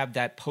I would have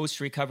that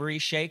post-recovery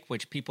shake,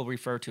 which people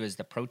refer to as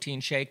the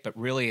protein shake, but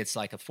really it's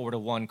like a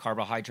 4-to-1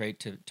 carbohydrate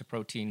to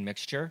protein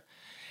mixture.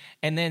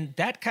 And then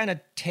that kind of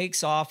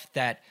takes off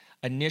that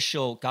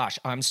initial, gosh,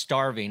 I'm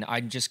starving,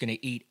 I'm just going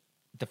to eat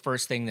the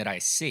first thing that I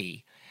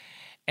see.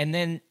 And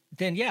then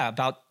yeah,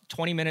 about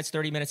 20 minutes,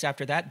 30 minutes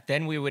after that,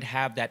 then we would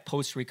have that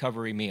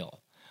post-recovery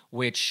meal,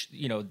 which,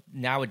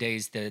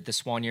 nowadays the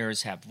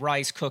soigneurs have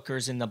rice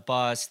cookers in the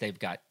bus. They've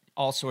got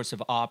all sorts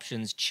of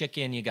options,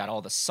 chicken, you got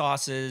all the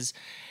sauces.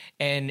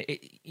 And,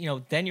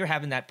 then you're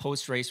having that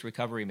post-race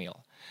recovery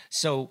meal.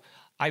 So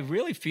I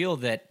really feel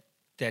that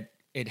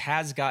it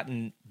has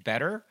gotten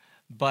better.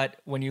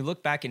 But when you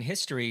look back in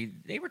history,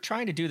 they were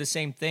trying to do the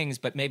same things,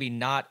 but maybe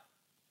not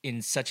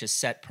in such a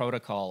set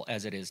protocol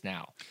as it is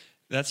now.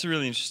 That's a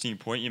really interesting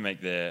point you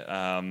make there.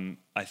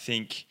 I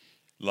think,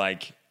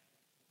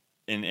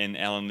 and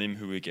Alan Lim,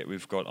 who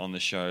we've got on the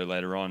show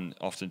later on,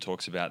 often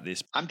talks about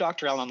this. I'm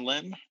Dr. Alan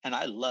Lim, and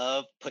I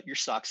love Put Your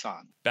Socks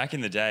On. Back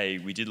in the day,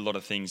 we did a lot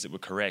of things that were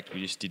correct.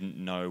 We just didn't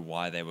know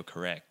why they were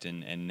correct,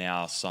 and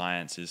now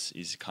science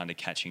is kind of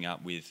catching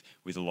up with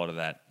a lot of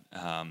that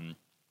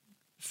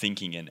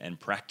thinking and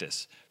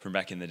practice from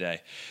back in the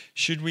day.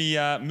 Should we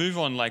move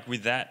on?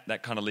 With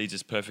that kind of leads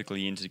us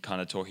perfectly into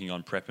kind of talking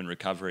on prep and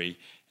recovery.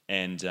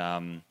 And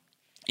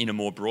in a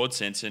more broad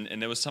sense,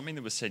 and there was something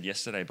that was said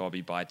yesterday,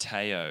 Bobby, by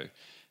Teo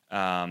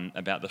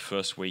about the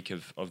first week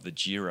of the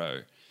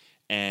Giro.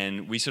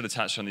 And we sort of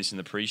touched on this in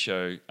the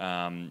pre-show,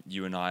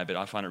 you and I, but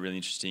I find it really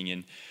interesting.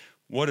 And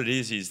what it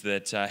is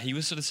that he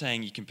was sort of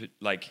saying you can put,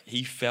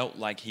 he felt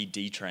like he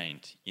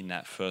detrained in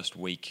that first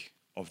week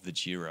of the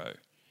Giro.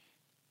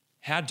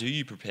 How do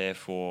you prepare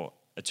for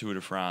a Tour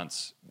de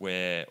France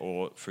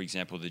or for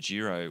example, the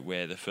Giro,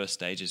 where the first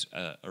stages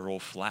are all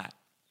flat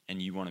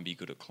and you want to be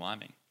good at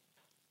climbing?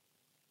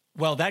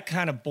 Well, that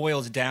kind of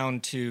boils down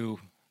to,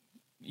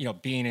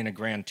 being in a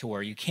Grand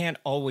Tour. You can't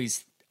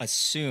always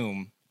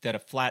assume that a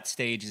flat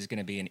stage is going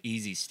to be an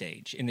easy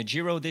stage. In the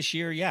Giro this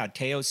year, yeah,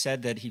 Teo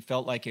said that he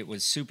felt like it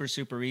was super,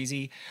 super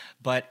easy,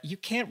 but you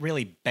can't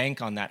really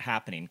bank on that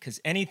happening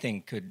because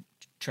anything could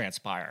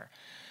transpire.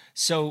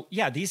 So,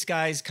 yeah, these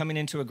guys coming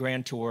into a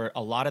Grand Tour,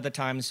 a lot of the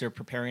times they're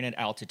preparing at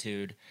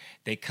altitude.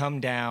 They come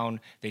down,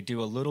 they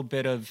do a little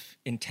bit of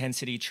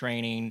intensity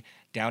training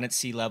down at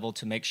sea level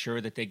to make sure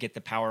that they get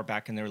the power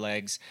back in their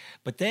legs.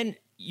 But then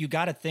you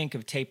got to think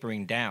of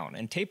tapering down.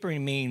 And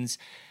tapering means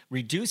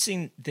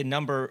reducing the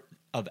number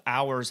of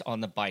hours on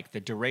the bike, the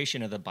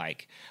duration of the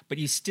bike, but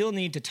you still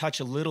need to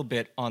touch a little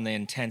bit on the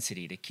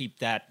intensity to keep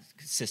that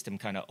system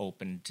kind of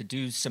open, to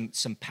do some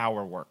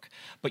power work,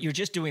 but you're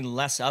just doing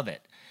less of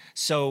it.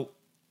 So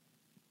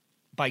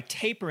by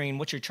tapering,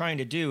 what you're trying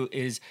to do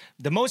is,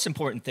 the most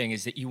important thing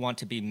is that you want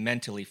to be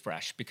mentally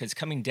fresh, because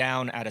coming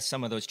down out of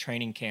some of those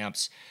training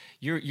camps,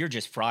 you're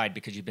just fried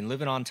because you've been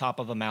living on top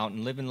of a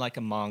mountain, living like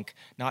a monk,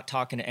 not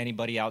talking to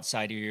anybody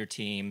outside of your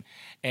team,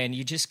 and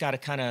you just got to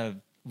kind of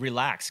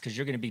relax because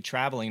you're going to be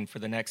traveling for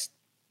the next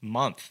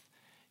month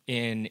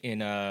in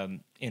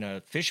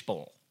a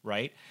fishbowl,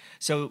 right?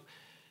 So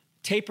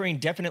tapering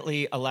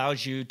definitely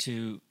allows you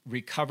to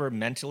recover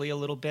mentally a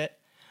little bit,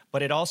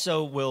 but it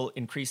also will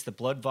increase the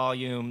blood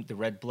volume, the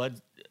red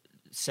blood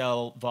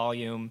cell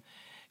volume.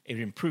 It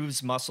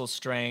improves muscle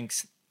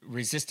strength,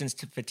 resistance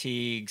to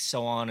fatigue,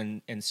 so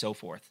on and so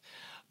forth.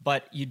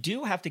 But you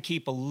do have to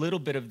keep a little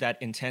bit of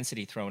that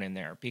intensity thrown in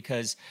there,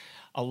 because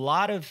a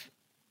lot of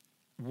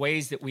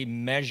ways that we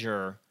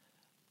measure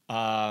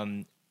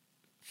form,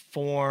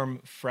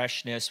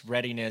 freshness,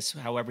 readiness,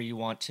 however you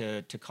want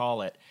to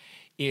call it,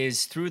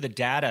 is through the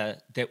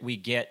data that we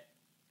get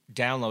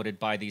downloaded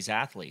by these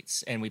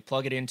athletes. And we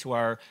plug it into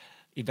our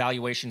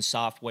evaluation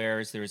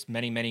softwares. There's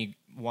many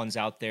ones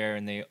out there,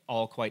 and they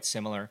all quite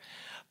similar.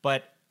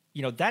 But,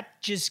 you know,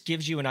 that just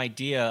gives you an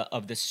idea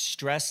of the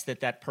stress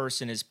that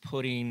person is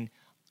putting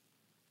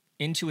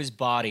into his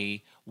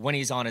body when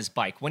he's on his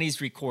bike, when he's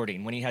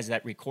recording, when he has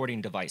that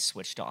recording device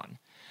switched on.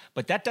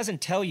 But that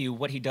doesn't tell you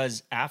what he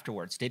does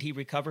afterwards. Did he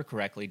recover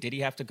correctly? Did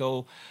he have to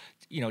go,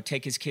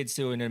 take his kids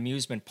to an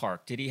amusement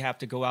park? Did he have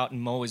to go out and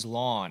mow his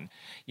lawn?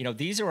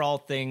 These are all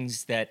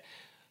things that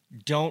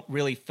don't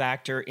really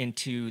factor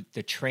into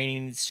the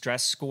training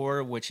stress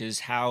score, which is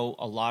how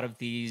a lot of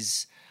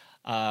these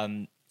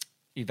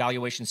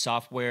evaluation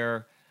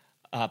software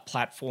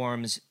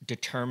platforms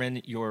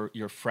determine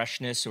your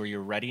freshness or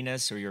your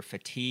readiness or your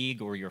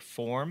fatigue or your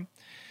form.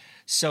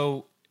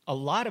 So a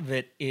lot of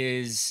it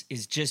is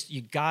just,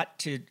 you got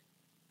to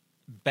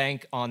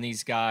bank on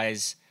these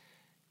guys.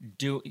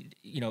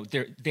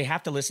 They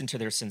have to listen to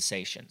their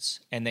sensations,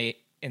 and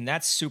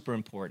that's super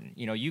important.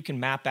 You can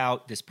map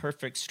out this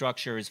perfect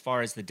structure as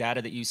far as the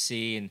data that you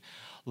see, and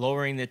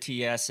lowering the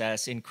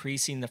TSS,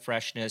 increasing the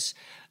freshness,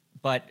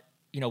 but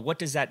what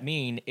does that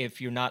mean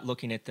if you're not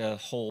looking at the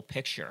whole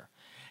picture?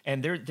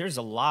 And there's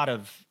a lot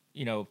of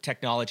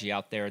technology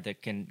out there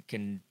that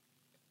can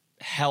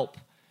help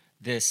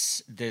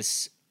this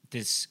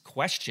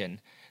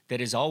question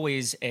that is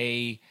always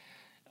a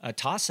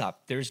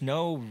toss-up. There's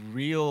no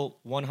real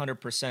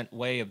 100%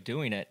 way of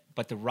doing it,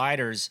 but the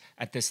riders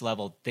at this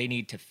level, they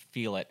need to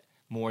feel it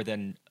more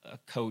than a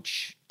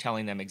coach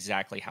telling them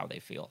exactly how they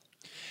feel.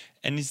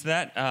 And is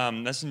that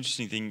that's an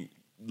interesting thing?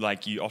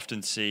 Like, you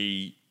often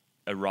see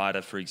a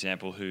rider, for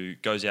example, who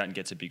goes out and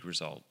gets a big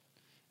result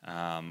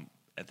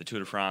at the Tour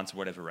de France,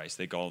 whatever race,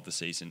 their goal of the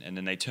season, and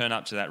then they turn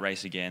up to that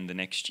race again the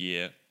next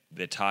year.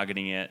 They're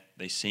targeting it.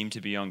 They seem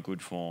to be on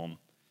good form,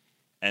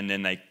 and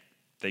then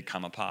they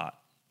come apart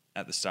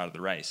at the start of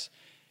the race,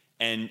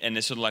 and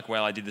they're sort of like,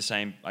 well, I did the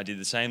same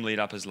lead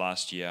up as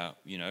last year.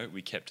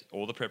 We kept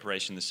all the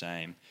preparation the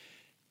same.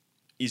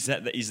 Is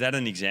that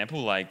an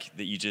example, like,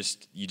 that you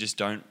just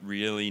don't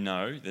really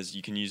know?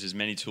 You can use as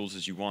many tools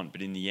as you want,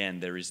 but in the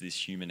end, there is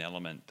this human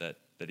element that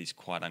is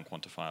quite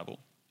unquantifiable.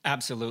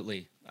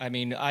 Absolutely. I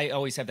mean, I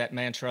always have that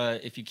mantra: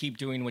 if you keep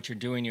doing what you're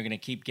doing, you're going to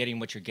keep getting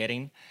what you're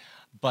getting.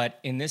 But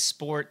in this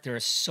sport, there are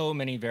so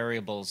many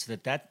variables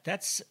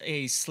that's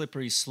a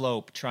slippery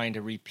slope, trying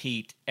to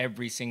repeat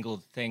every single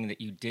thing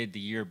that you did the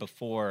year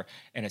before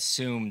and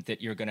assume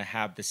that you're going to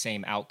have the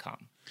same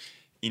outcome.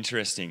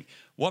 Interesting.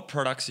 What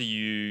products are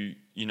you,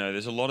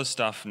 there's a lot of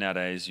stuff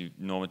nowadays,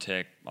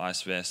 Normatec,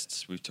 ice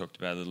vests, we've talked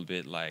about a little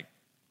bit, like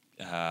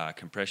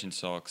compression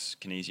socks,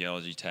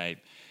 kinesiology tape.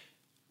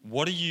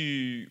 What are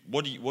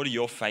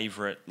your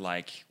favorite,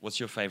 what's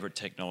your favorite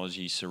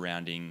technology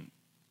surrounding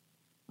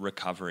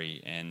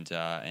recovery and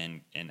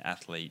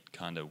athlete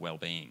kind of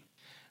well-being?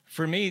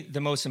 For me,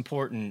 the most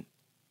important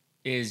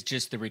is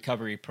just the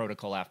recovery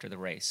protocol after the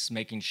race,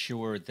 making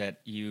sure that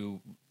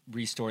you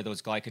restore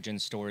those glycogen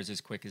stores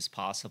as quick as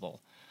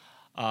possible.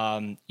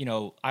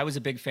 I was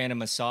a big fan of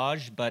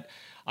massage, but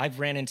I've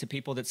ran into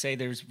people that say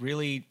there's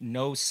really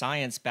no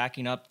science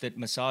backing up that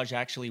massage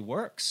actually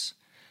works.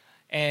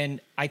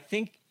 And I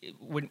think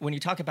when you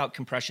talk about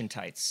compression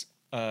tights,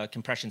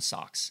 compression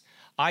socks,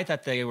 I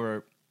thought they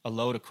were a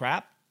load of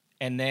crap.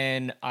 And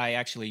then I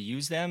actually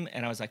used them,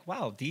 and I was like,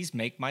 wow, these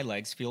make my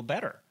legs feel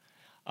better.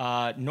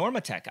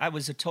 Normatec, I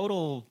was a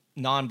total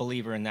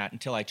non-believer in that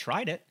until I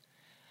tried it.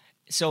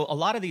 So a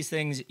lot of these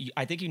things,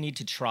 I think you need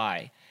to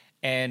try.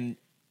 And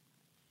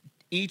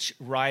each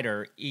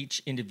rider,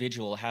 each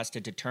individual has to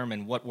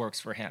determine what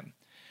works for him.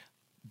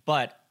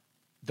 But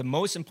the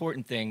most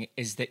important thing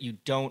is that you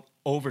don't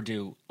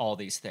overdo all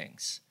these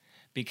things,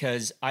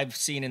 because I've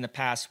seen in the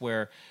past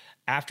where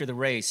after the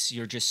race,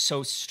 you're just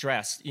so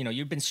stressed. You know,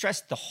 you've been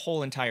stressed the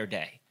whole entire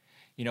day.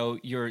 You know,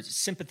 your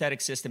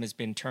sympathetic system has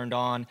been turned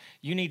on.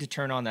 You need to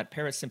turn on that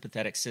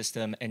parasympathetic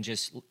system and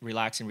just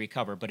relax and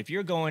recover. But if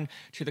you're going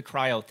to the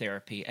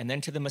cryotherapy and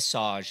then to the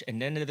massage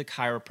and then to the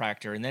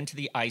chiropractor and then to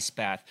the ice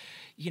bath,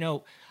 you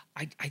know,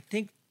 I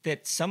think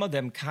that some of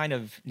them kind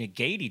of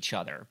negate each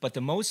other. But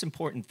the most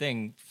important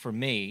thing for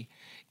me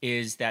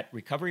is that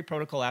recovery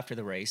protocol after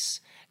the race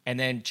and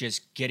then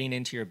just getting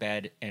into your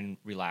bed and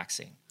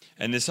relaxing.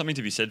 And there's something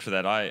to be said for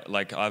that.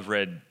 I've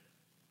read,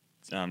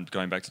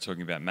 going back to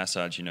talking about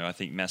massage, you know, I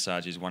think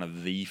massage is one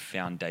of the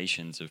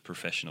foundations of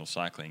professional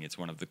cycling. It's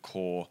one of the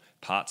core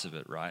parts of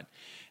it, right?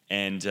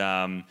 And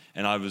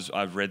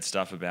I've read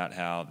stuff about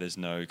how there's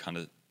no kind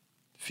of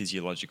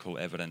physiological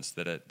evidence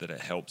that it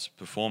helps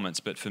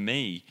performance. But for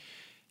me,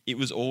 it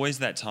was always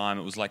that time.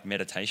 It was like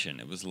meditation.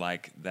 It was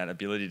like that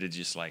ability to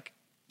just like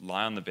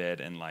lie on the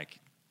bed and like,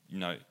 you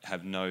know,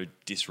 have no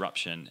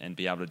disruption and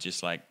be able to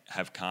just like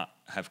have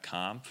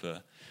calm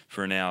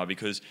for an hour,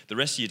 because the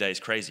rest of your day is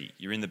crazy.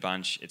 You're in the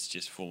bunch, it's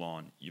just full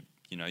on. You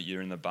know,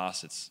 you're in the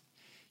bus, it's,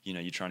 you know,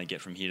 you're trying to get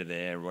from here to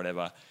there or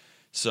whatever.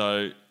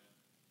 So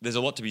there's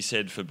a lot to be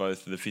said for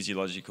both the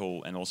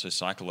physiological and also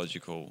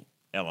psychological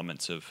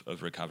elements of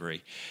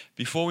recovery.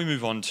 Before we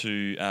move on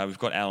to, we've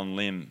got Alan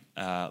Lim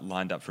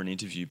lined up for an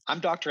interview. I'm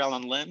Dr.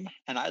 Alan Lim,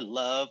 and I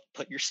love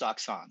Put Your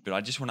Socks On. But I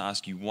just want to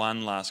ask you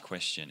one last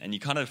question. And you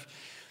kind of,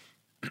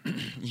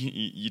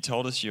 you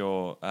told us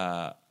your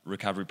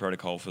recovery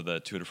protocol for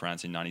the Tour de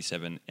France in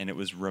 97, and it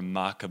was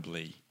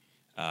remarkably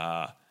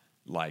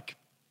like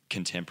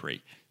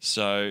contemporary.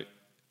 So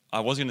I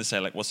was going to say,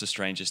 like, what's the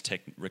strangest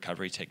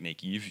recovery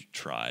technique you've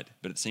tried?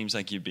 But it seems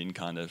like you've been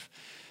kind of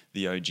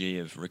the OG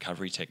of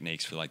recovery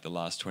techniques for like the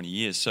last 20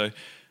 years. So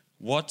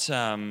what's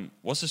the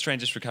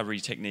strangest recovery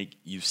technique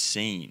you've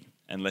seen,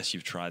 unless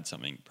you've tried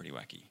something pretty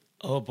wacky?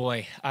 Oh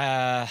boy.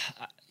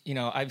 You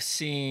know, I've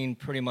seen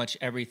pretty much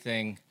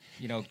everything.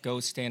 You know, go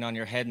stand on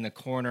your head in the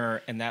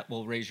corner, and that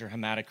will raise your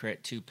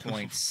hematocrit 2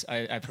 points.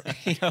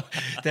 You know,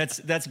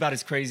 that's about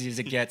as crazy as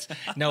it gets.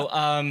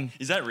 No,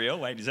 is that real?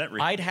 Wait, is that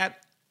real? I'd have.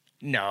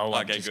 No, okay,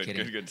 I'm just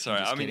kidding. Good.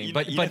 Sorry, I mean,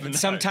 but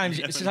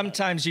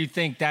sometimes you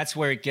think that's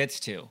where it gets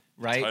to,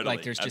 right? Totally,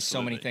 like there's just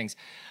so many absolutely.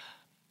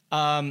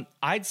 things.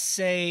 I'd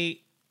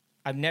say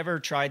I've never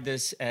tried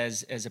this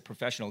as a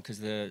professional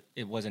because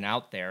it wasn't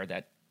out there,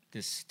 that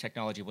this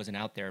technology wasn't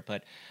out there.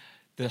 But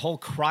the whole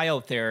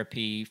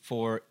cryotherapy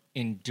for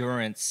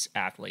endurance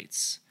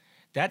athletes,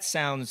 that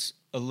sounds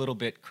a little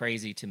bit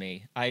crazy to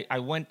me.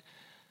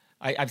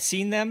 I've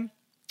seen them.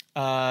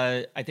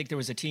 I think there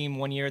was a team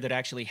one year that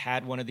actually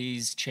had one of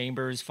these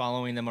chambers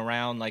following them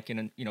around, like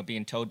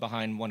being towed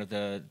behind one of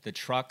the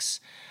trucks.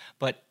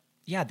 But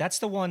yeah, that's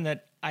the one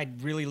that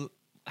I'd really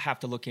have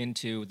to look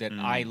into, that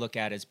I look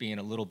at as being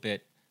a little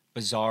bit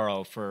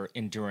bizarro for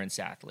endurance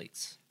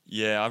athletes.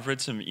 Yeah, I've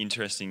read some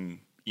interesting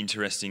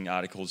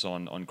articles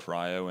on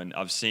cryo, and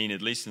I've seen,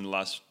 at least in the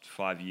last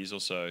 5 years or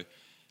so,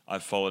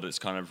 I've followed it's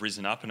kind of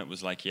risen up, and it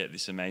was like, yeah,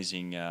 this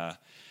amazing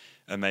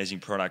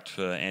product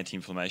for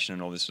anti-inflammation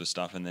and all this sort of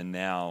stuff. And then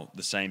now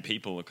the same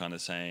people are kind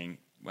of saying,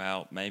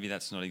 well, maybe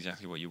that's not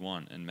exactly what you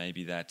want, and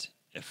maybe that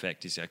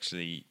effect is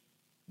actually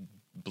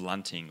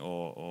blunting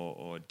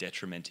or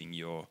detrimenting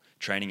your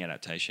training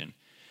adaptation.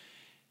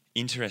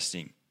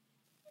 Interesting.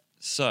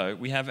 So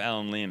we have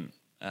Alan Lim,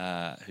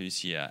 who's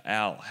here.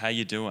 Al, how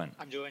you doing?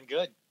 I'm doing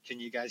good. Can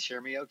you guys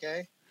hear me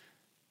okay?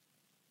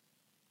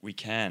 We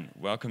can.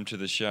 Welcome to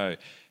the show.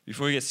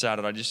 Before we get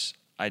started,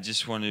 I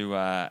just want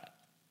to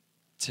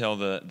tell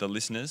the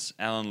listeners,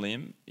 Alan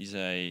Lim is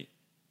a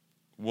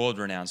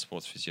world-renowned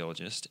sports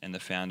physiologist and the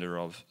founder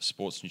of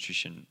sports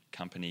nutrition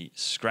company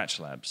Scratch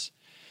Labs.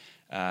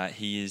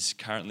 He is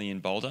currently in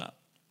Boulder,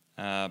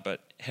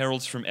 but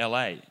heralds from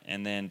LA,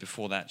 and then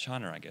before that,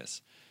 China, I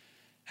guess.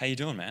 How you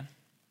doing, man?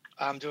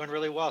 I'm doing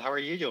really well. How are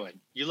you doing?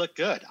 You look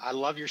good. I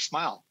love your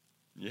smile.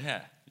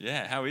 Yeah.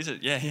 How is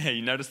it? Yeah.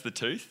 You noticed the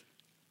tooth?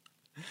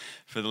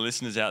 For the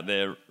listeners out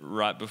there,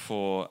 right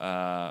before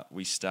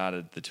we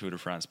started the Tour de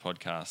France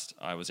podcast,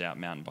 I was out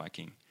mountain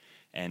biking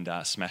and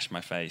smashed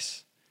my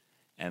face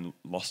and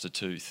lost a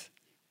tooth.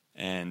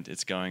 And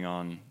it's going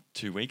on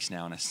 2 weeks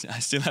now, and I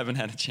still haven't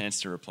had a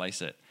chance to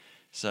replace it.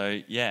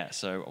 So,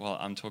 well,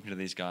 I'm talking to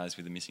these guys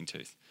with a missing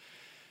tooth.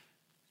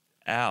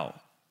 Ow.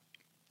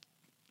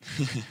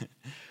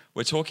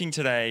 We're talking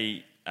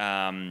today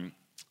kind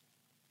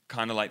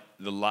of like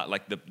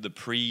the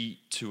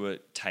pre-tour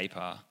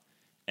taper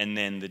and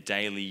then the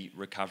daily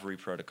recovery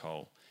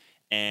protocol.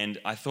 And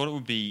I thought it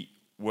would be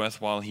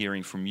worthwhile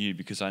hearing from you,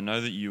 because I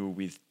know that you were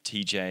with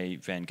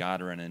TJ Van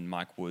Garderen and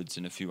Mike Woods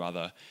and a few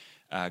other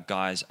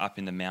guys up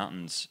in the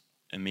mountains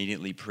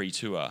immediately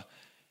pre-tour.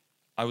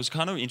 I was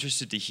kind of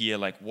interested to hear,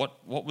 like,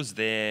 what was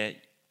that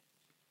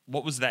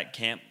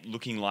camp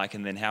looking like,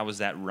 and then how was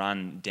that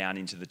run down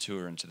into the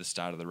tour and to the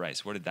start of the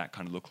race? What did that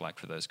kind of look like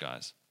for those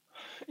guys?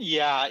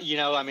 Yeah,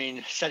 I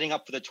mean, setting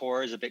up for the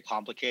tour is a bit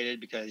complicated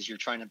because you're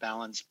trying to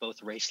balance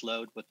both race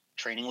load with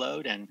training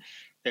load. And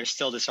there's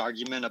still this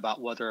argument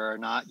about whether or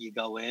not you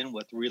go in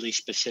with really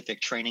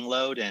specific training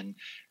load and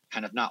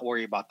kind of not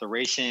worry about the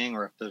racing,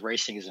 or if the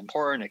racing is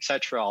important, et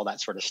cetera, all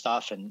that sort of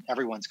stuff. And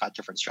everyone's got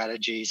different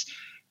strategies.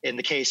 In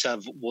the case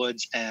of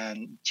Woods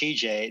and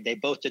TJ, they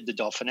both did the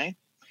Dauphiné,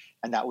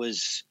 and that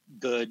was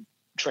good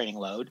training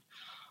load.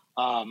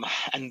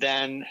 And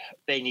then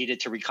they needed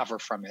to recover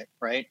from it,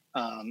 right?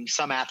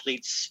 Some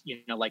athletes,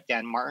 like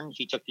Dan Martin,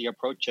 he took the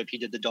approach of he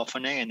did the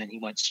Dauphiné and then he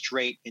went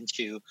straight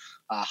into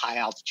high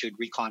altitude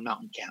recon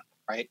mountain camp,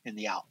 right, in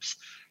the Alps.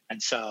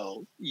 And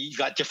so you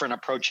got different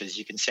approaches.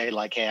 You can say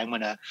like, hey, I'm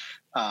going to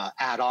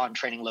add on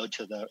training load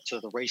to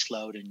the race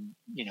load and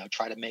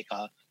try to make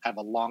a kind of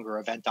a longer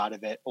event out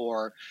of it,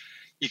 or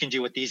you can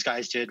do what these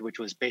guys did, which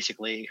was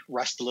basically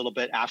rest a little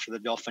bit after the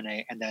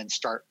Dauphiné and then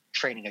start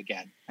training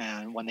again.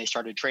 And when they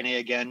started training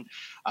again,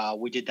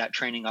 we did that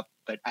training up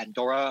at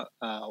Andorra.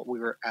 We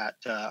were at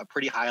a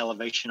pretty high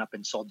elevation up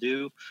in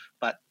Soldu,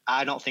 but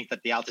I don't think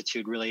that the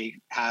altitude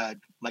really had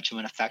much of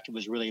an effect. It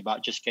was really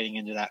about just getting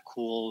into that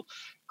cool,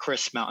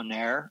 crisp mountain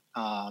air,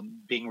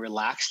 being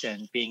relaxed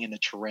and being in the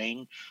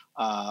terrain,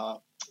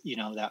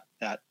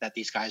 that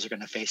these guys are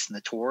going to face in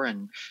the tour,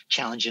 and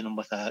challenging them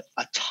with a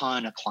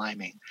ton of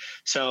climbing.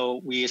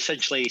 So we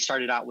essentially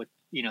started out with,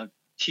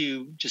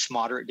 2 just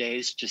moderate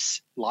days,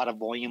 just a lot of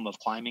volume of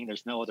climbing.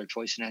 There's no other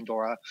choice in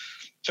Andorra.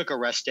 Took a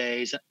rest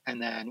days,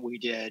 and then we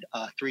did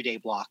a 3-day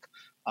block,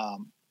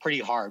 pretty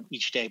hard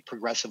each day,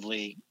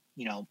 progressively,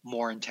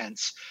 more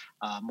intense,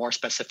 more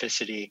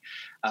specificity.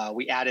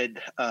 We added,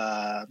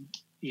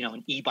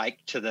 an e-bike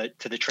to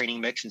the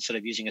training mix instead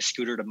of using a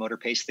scooter to motor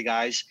pace the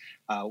guys.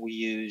 We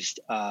used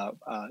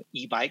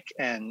e-bike,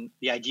 and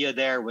the idea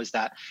there was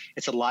that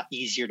it's a lot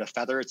easier to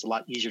feather. It's a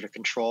lot easier to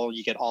control.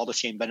 You get all the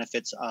same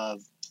benefits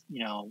of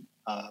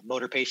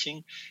motor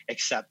pacing,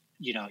 except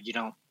you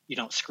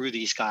don't screw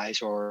these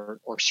guys or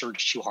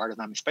surge too hard on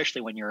them,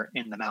 especially when you're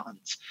in the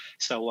mountains.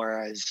 So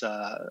whereas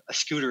a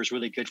scooter is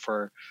really good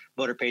for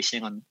motor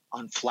pacing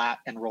on flat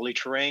and rolly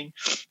terrain,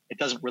 it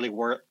doesn't really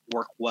work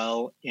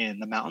well in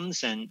the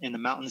mountains. And in the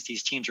mountains,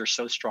 these teams are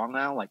so strong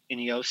now, like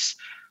Ineos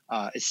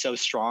is so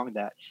strong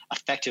that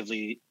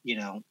effectively,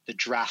 the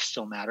draft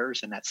still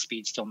matters and that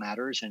speed still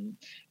matters. And,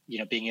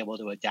 being able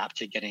to adapt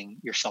to getting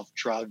yourself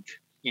drugged,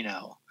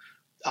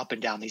 up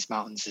and down these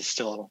mountains is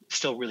still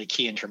really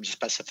key in terms of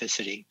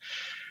specificity.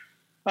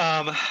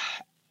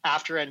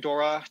 After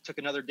Andorra, took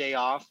another day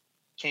off,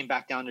 came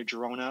back down to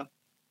Girona,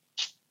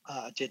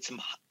 did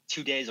some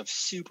 2 days of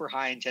super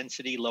high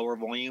intensity, lower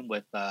volume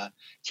with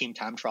team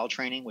time trial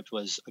training, which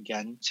was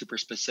again super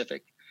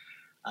specific.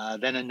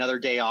 Then another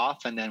day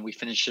off, and then we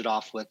finished it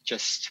off with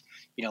just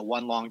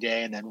one long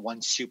day and then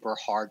one super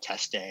hard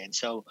test day. And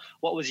so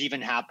what was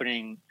even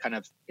happening kind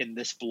of in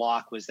this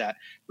block was that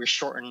we're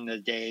shortening the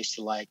days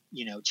to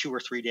 2 or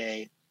 3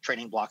 day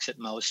training blocks at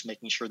most,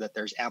 making sure that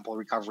there's ample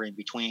recovery in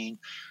between.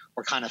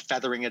 We're kind of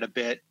feathering it a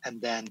bit,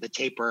 and then the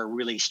taper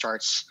really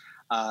starts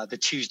the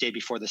Tuesday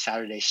before the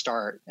Saturday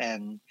start.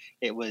 And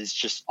it was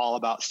just all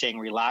about staying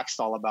relaxed,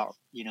 all about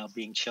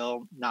being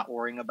chill, not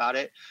worrying about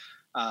it.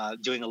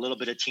 Doing a little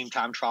bit of team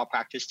time trial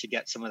practice to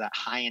get some of that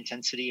high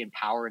intensity and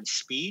power and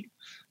speed.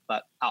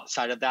 But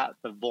outside of that,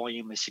 the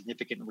volume is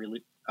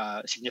significantly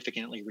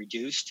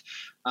reduced.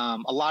 A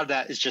lot of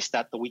that is just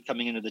that the week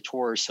coming into the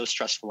tour is so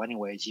stressful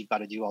anyways. You've got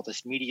to do all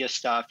this media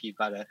stuff. You've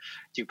got to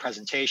do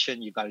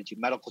presentation. You've got to do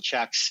medical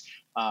checks.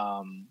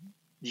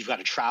 You've got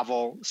to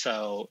travel.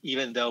 So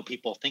even though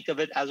people think of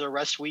it as a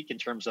rest week in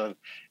terms of,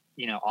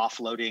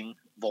 offloading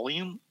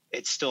volume,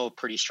 it's still a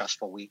pretty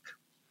stressful week.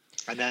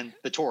 And then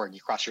the tour, and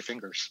you cross your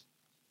fingers.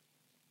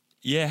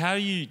 Yeah, how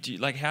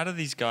do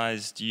these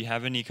guys, do you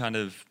have any kind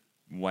of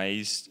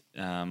ways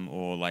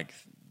or like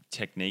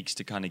techniques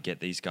to kind of get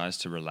these guys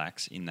to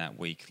relax in that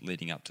week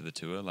leading up to the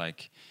tour,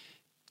 like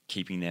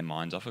keeping their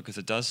minds off it? Because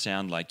it does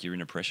sound like you're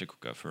in a pressure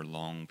cooker for a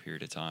long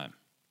period of time.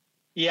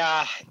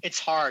 Yeah, it's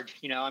hard.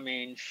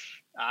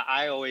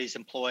 I always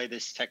employ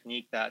this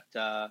technique that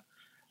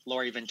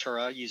Lori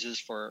Ventura uses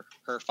for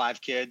her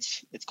 5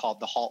 kids. It's called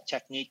the HALT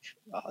technique.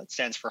 It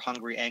stands for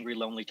hungry, angry,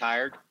 lonely,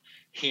 tired.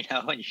 And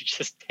you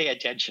just pay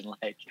attention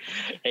like,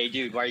 hey,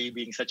 dude, why are you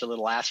being such a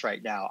little ass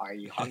right now? Are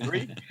you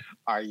hungry?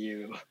 Are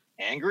you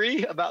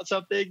angry about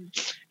something?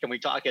 Can we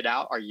talk it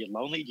out? Are you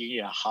lonely? Do you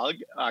need a hug?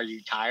 Are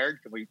you tired?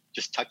 Can we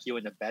just tuck you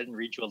into bed and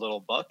read you a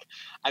little book?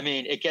 I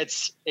mean, it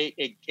gets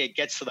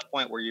to the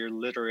point where you're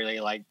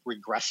literally like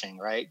regressing,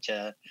 right,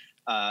 to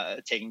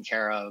taking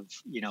care of,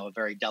 a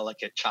very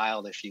delicate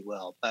child, if you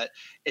will. But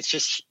it's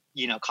just,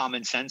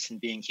 common sense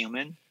and being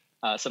human.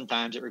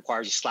 Sometimes it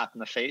requires a slap in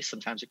the face.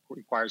 Sometimes it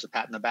requires a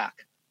pat in the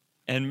back.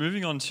 And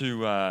moving on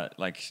to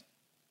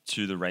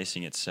to the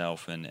racing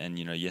itself, and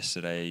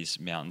yesterday's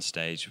mountain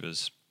stage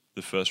was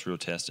the first real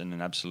test and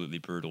an absolutely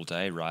brutal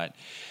day, right?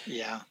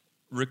 Yeah.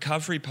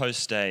 Recovery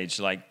post-stage,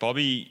 like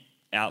Bobby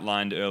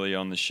outlined earlier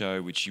on the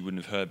show, which you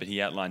wouldn't have heard, but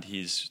he outlined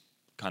his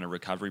kind of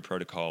recovery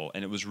protocol,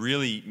 and it was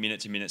really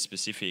minute-to-minute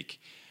specific.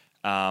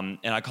 And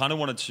I kind of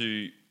wanted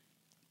to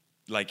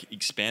like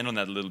expand on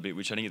that a little bit,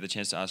 which I didn't get the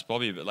chance to ask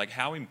Bobby, but like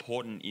how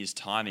important is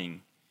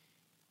timing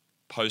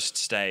post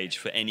stage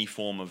for any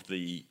form of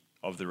the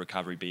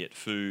recovery, be it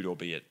food or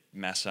be it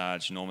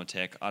massage,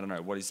 Normatec? I don't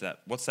know. What's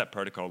that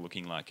protocol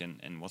looking like,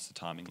 and what's the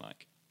timing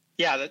like?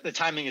 Yeah, the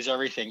timing is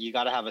everything. You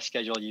got to have a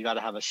schedule. You got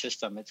to have a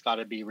system. It's got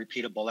to be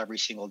repeatable every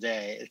single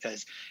day,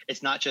 because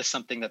it's not just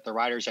something that the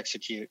riders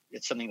execute.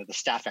 It's something that the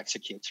staff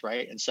executes,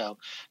 right? And so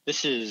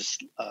this is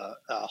a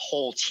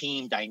whole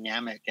team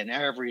dynamic, and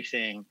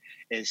everything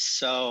is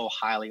so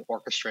highly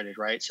orchestrated,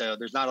 right? So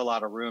there's not a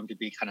lot of room to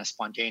be kind of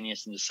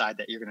spontaneous and decide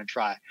that you're going to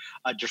try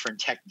a different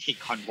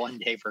technique on one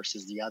day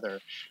versus the other.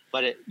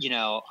 But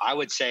I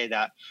would say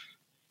that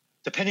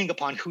depending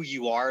upon who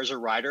you are as a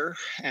rider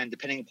and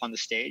depending upon the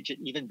stage, it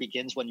even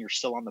begins when you're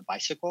still on the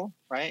bicycle,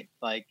 right?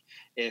 Like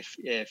if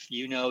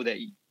you know that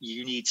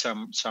you need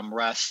some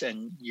rest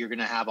and you're going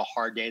to have a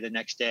hard day the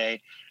next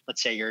day,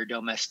 let's say you're a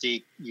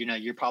domestique,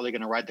 you're probably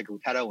going to ride the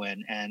gruppetto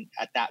in. And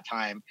at that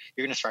time,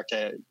 you're going to start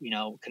to,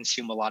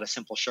 consume a lot of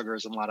simple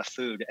sugars and a lot of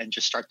food and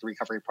just start the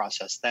recovery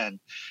process then.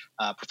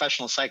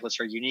 Professional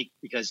cyclists are unique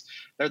because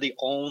they're the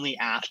only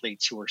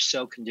athletes who are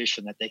so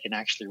conditioned that they can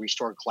actually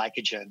restore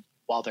glycogen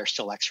while they're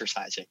still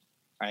exercising,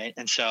 right?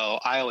 And so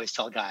I always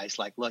tell guys,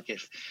 like, look,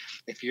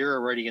 if you're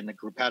already in the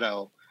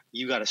gruppetto,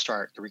 you got to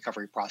start the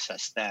recovery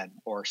process then.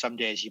 Or some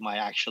days you might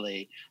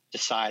actually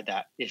decide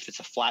that if it's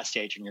a flat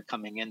stage and you're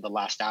coming in the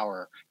last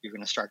hour, you're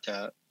going to start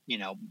to,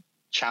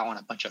 chow on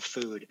a bunch of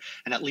food.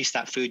 And at least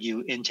that food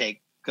you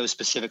intake goes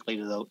specifically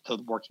to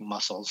the working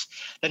muscles.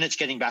 Then it's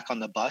getting back on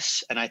the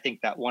bus. And I think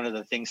that one of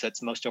the things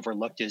that's most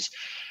overlooked is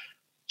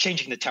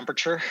changing the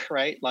temperature,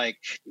 right? Like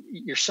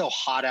you're so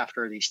hot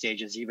after these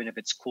stages, even if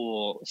it's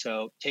cool.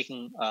 So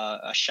taking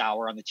a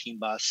shower on the team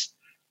bus,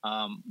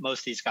 most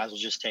of these guys will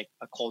just take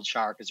a cold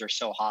shower because they're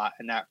so hot,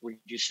 and that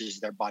reduces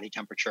their body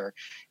temperature.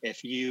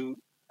 If you're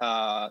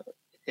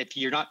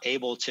not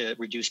able to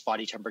reduce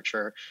body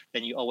temperature,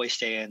 then you always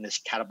stay in this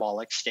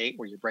catabolic state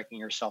where you're breaking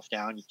yourself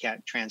down. You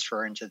can't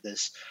transfer into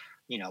this,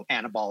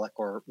 anabolic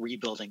or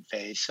rebuilding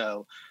phase.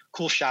 So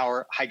cool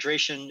shower.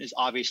 Hydration is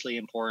obviously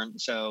important.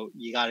 So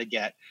you got to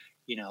get,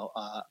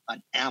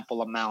 an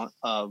ample amount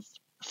of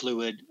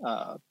fluid,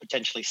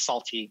 potentially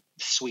salty,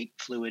 sweet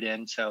fluid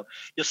in. So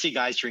you'll see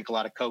guys drink a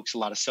lot of Cokes, a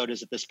lot of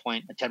sodas at this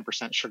point. A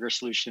 10% sugar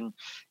solution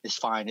is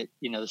fine.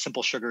 The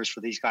simple sugars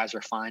for these guys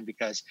are fine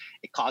because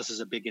it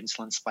causes a big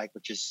insulin spike,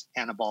 which is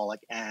anabolic,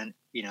 and,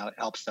 it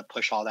helps to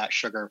push all that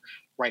sugar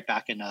right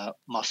back into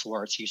muscle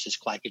where it's used as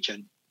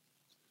glycogen.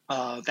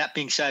 That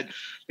being said,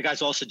 the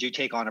guys also do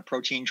take on a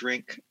protein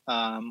drink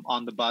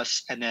on the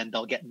bus, and then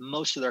they'll get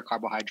most of their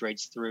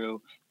carbohydrates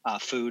through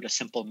food, a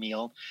simple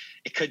meal.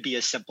 It could be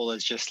as simple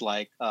as just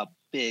like a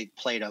big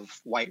plate of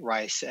white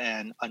rice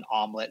and an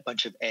omelet,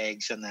 bunch of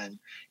eggs, and then,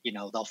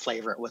 they'll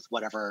flavor it with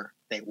whatever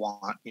they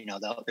want.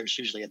 There's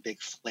usually a big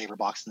flavor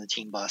box in the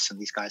team bus, and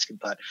these guys can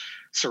put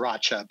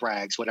sriracha,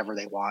 Bragg's, whatever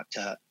they want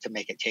to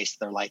make it taste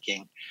their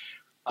liking.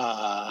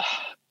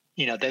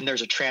 Then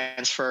there's a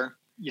transfer.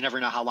 You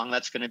never know how long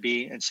that's going to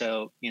be. And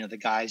so, the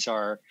guys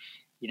are,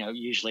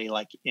 usually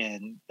like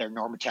in their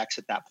Normatecs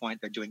at that point.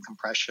 They're doing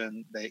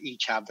compression. They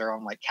each have their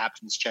own like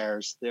captain's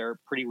chairs. They're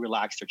pretty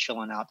relaxed. They're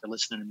chilling out. They're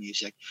listening to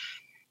music.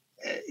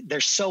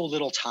 There's so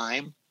little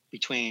time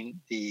between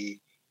the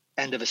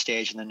end of a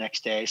stage and the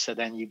next day. So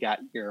then you got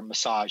your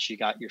massage, you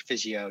got your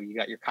physio, you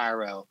got your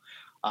chiro.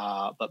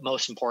 But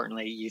most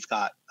importantly, you've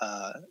got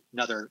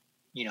another,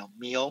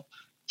 meal,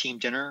 team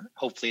dinner.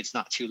 Hopefully it's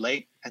not too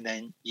late. And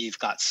then you've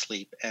got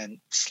sleep, and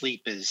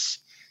sleep is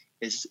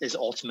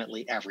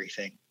ultimately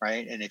everything,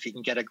 right? And if you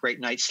can get a great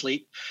night's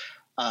sleep,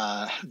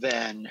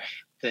 then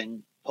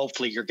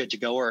hopefully you're good to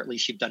go, or at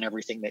least you've done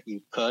everything that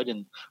you could.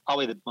 And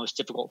probably the most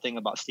difficult thing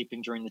about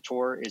sleeping during the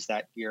tour is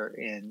that you're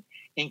in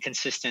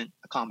inconsistent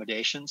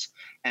accommodations,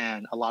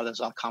 and a lot of those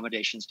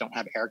accommodations don't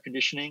have air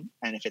conditioning.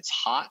 And if it's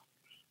hot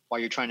while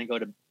you're trying to go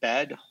to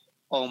bed,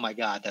 oh my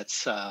God,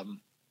 that's a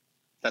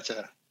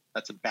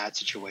bad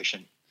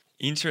situation.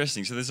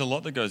 Interesting. So there's a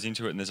lot that goes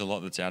into it, and there's a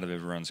lot that's out of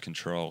everyone's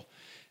control,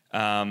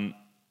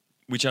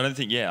 which I don't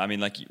think. Yeah, I mean,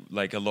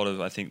 like a lot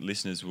of, I think,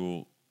 listeners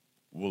will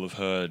have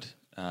heard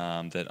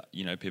that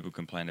people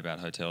complain about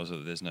hotels or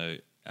that there's no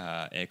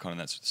aircon and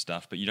that sort of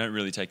stuff, but you don't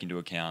really take into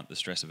account the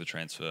stress of a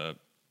transfer.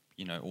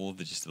 All of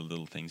just the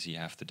little things you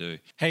have to do.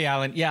 Hey,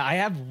 Alan. Yeah, I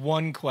have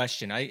one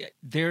question.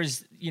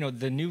 There's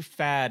the new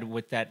fad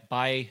with that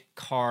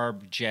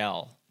bicarb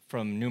gel.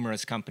 From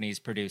numerous companies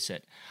produce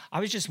it. I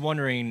was just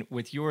wondering,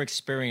 with your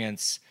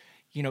experience,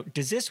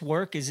 does this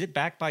work? Is it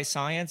backed by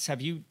science?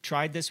 Have you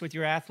tried this with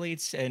your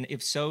athletes? And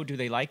if so, do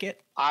they like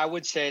it? I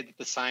would say that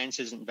the science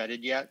isn't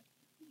vetted yet.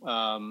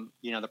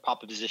 The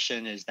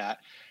proposition is that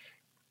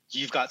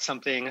you've got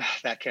something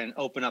that can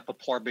open up a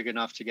pore big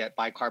enough to get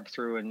bicarb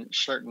through, and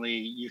certainly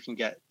you can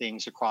get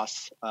things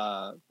across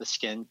the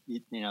skin.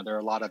 There are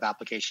a lot of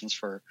applications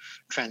for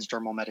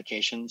transdermal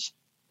medications.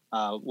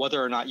 Whether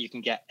or not you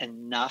can get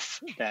enough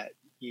that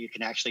you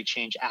can actually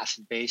change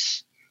acid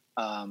base,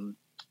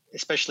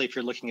 especially if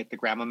you're looking at the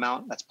gram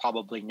amount, that's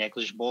probably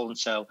negligible. And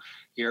so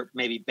you're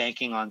maybe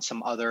banking on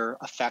some other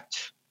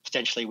effect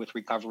potentially with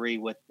recovery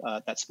with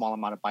that small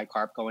amount of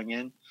bicarb going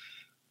in.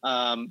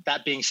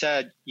 That being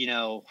said,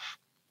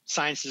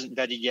 science isn't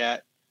vetted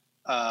yet.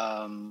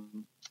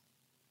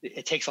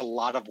 It takes a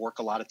lot of work,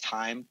 a lot of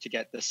time to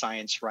get the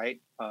science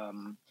right.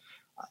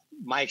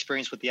 My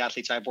experience with the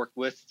athletes I've worked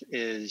with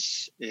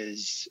is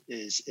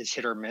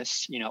hit or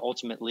miss.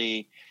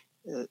 Ultimately,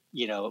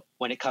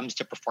 when it comes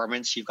to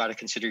performance, you've got to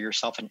consider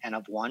yourself an N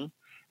of one.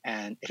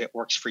 And if it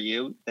works for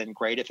you, then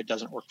great. If it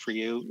doesn't work for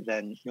you,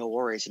 then no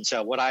worries. And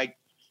so what I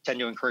tend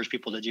to encourage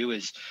people to do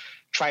is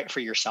try it for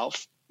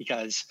yourself,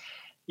 because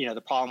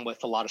the problem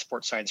with a lot of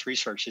sports science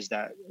research is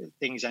that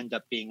things end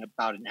up being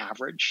about an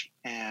average,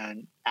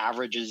 and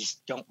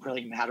averages don't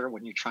really matter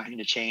when you're trying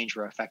to change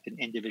or affect an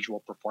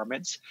individual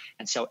performance.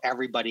 And so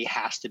everybody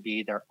has to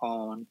be their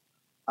own,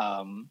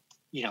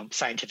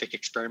 scientific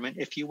experiment,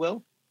 if you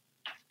will.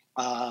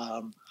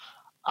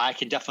 I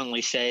can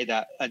definitely say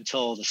that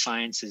until the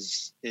science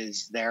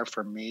is there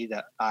for me,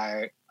 that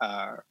I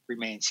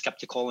remain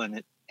skeptical,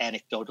 and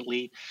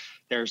anecdotally,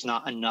 there's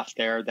not enough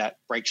there that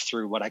breaks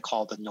through what I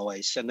call the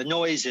noise. And the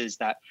noise is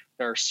that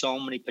there are so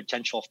many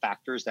potential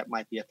factors that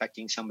might be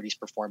affecting somebody's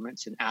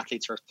performance, and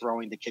athletes are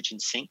throwing the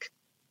kitchen sink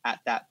at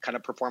that kind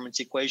of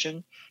performance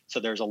equation. So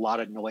there's a lot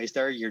of noise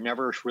there. You're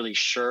never really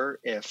sure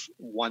if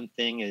one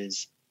thing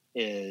is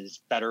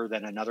better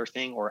than another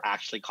thing or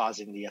actually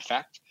causing the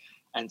effect.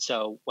 And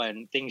so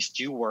when things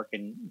do work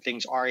and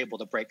things are able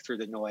to break through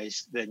the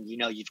noise, then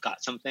you've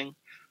got something.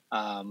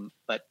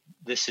 But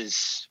this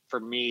is, for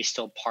me,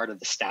 still part of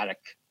the static,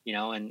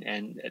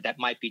 and that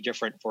might be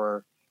different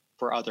for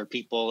other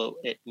people.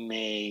 It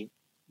may,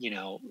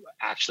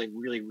 actually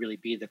really, really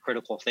be the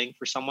critical thing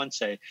for someone.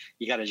 So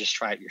you got to just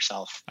try it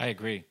yourself. I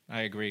agree.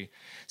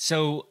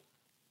 So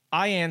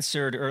I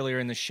answered earlier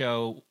in the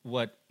show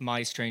what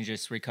my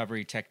strangest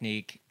recovery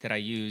technique that I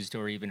used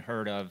or even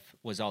heard of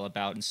was all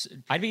about.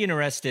 And I'd be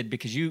interested,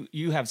 because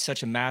you have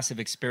such a massive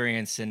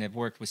experience and have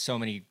worked with so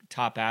many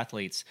top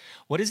athletes.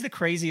 What is the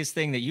craziest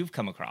thing that you've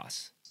come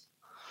across?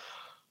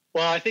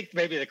 Well, I think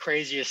maybe the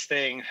craziest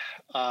thing,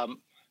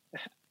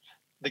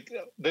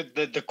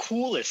 the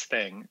coolest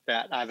thing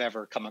that I've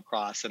ever come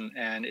across,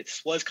 and it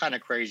was kind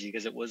of crazy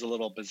because it was a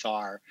little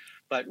bizarre,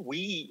 but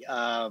we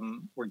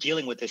were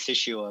dealing with this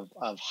issue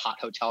of hot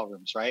hotel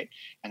rooms, right?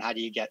 And how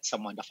do you get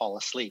someone to fall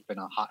asleep in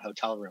a hot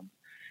hotel room?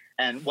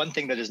 And one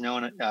thing that is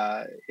known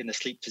in the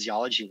sleep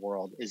physiology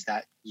world is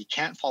that you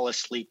can't fall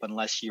asleep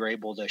unless you're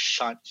able to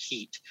shunt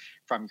heat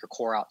from your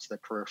core out to the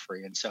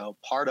periphery. And so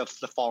part of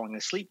the falling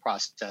asleep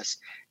process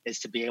is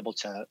to be able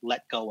to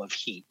let go of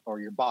heat,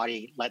 or your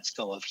body lets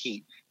go of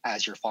heat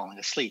as you're falling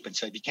asleep. And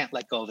so if you can't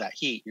let go of that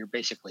heat, you're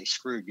basically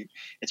screwed.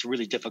 It's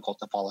really difficult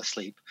to fall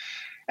asleep.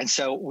 And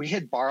so we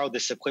had borrowed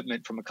this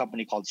equipment from a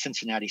company called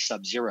Cincinnati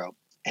Sub-Zero,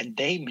 and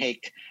they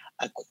make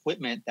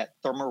equipment that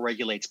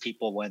thermoregulates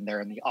people when they're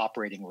in the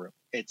operating room.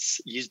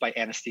 It's used by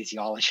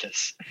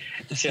anesthesiologists.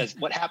 It says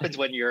what happens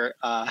when you're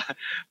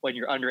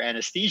under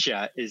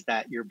anesthesia is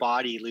that your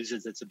body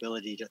loses its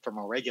ability to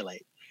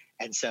thermoregulate.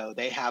 And so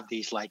they have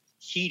these like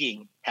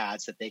heating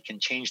pads that they can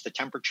change the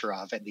temperature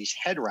of, and these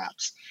head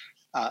wraps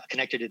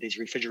connected to these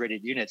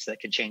refrigerated units that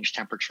can change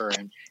temperature,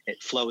 and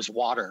it flows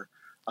water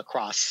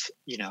across,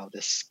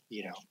 this,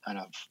 kind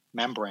of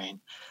membrane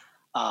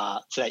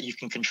so that you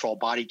can control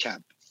body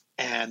temp.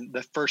 And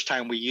the first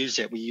time we used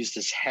it, we used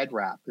this head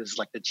wrap. It was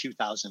like the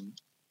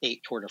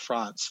 2008 Tour de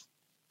France.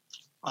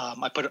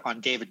 I put it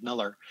on David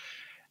Miller,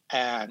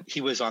 and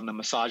he was on the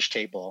massage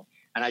table,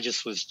 and I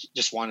just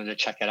wanted to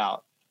check it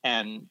out.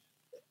 And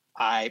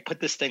I put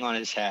this thing on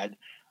his head.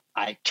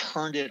 I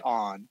turned it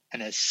on,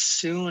 and as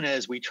soon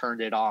as we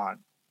turned it on,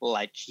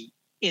 like, he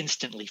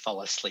instantly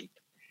fell asleep.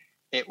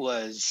 It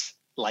was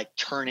like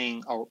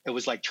turning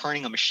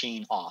a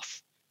machine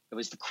off. It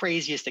was the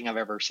craziest thing I've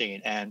ever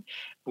seen. And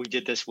we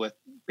did this with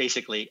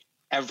basically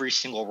every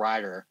single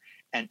rider.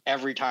 And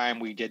every time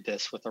we did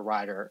this with a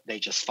rider, they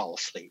just fall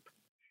asleep.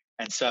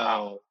 And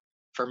so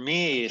for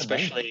me,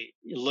 especially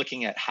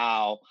looking at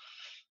how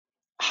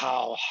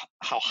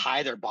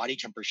high their body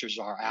temperatures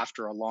are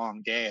after a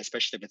long day,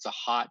 especially if it's a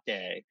hot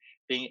day,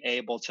 being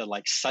able to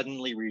like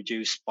suddenly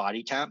reduce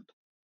body temp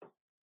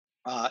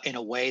in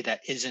a way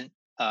that isn't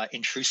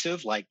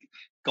intrusive, like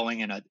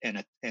going in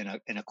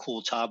a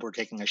cool tub or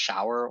taking a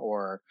shower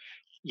or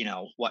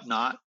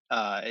whatnot.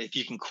 If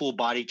you can cool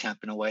body temp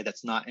in a way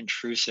that's not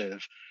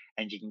intrusive,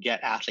 and you can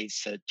get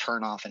athletes to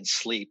turn off and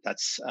sleep,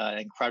 that's an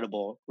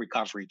incredible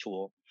recovery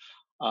tool.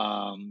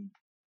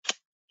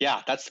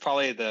 Yeah, that's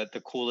probably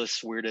the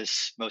coolest,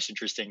 weirdest, most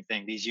interesting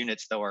thing. These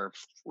units, though, are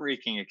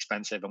freaking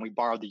expensive, and we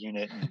borrowed the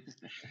unit, and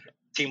the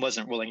team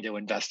wasn't willing to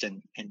invest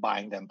in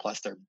buying them. Plus,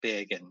 they're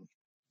big and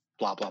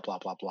blah blah blah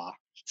blah blah.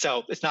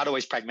 So it's not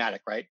always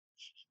pragmatic, right?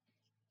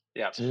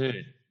 Yeah,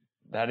 dude,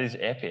 that is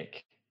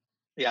epic.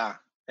 Yeah,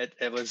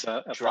 it was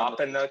a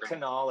dropping the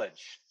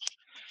knowledge.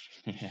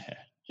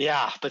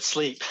 Yeah, but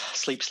sleep.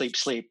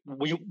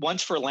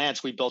 Once for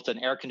Lance, we built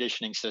an air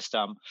conditioning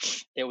system.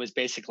 It was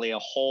basically a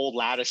whole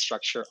lattice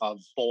structure of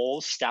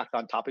bowls stacked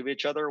on top of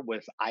each other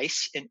with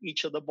ice in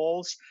each of the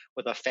bowls,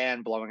 with a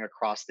fan blowing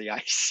across the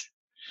ice.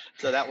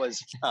 So that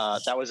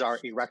was our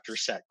erector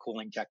set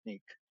cooling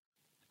technique.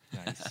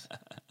 Nice.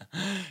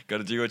 Got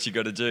to do what you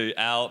got to do.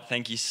 Al,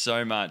 thank you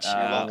so much.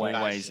 welcome, Always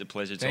guys. a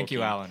pleasure talking. Thank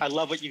you, Alan. I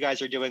love what you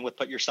guys are doing with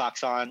Put Your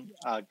Socks On.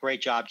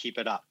 Great job. Keep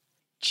it up.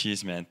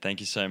 Cheers, man. Thank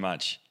you so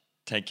much.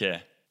 Take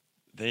care.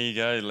 There you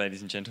go,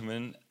 ladies and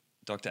gentlemen.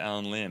 Dr.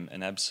 Alan Lim,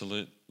 an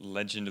absolute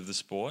legend of the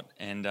sport,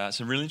 and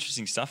some really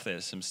interesting stuff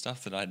there. Some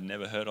stuff that I'd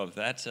never heard of.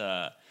 That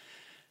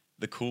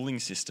the cooling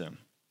system.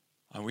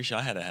 I wish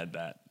I had had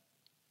that.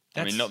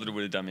 I mean, not that it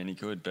would have done me any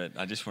good, but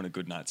I just want a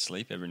good night's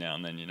sleep every now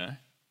and then, you know?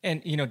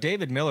 And, you know,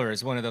 David Miller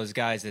is one of those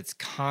guys that's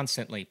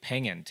constantly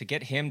pinging. To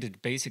get him to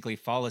basically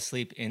fall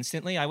asleep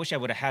instantly, I wish I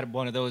would have had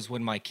one of those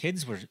when my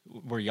kids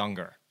were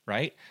younger,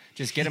 right?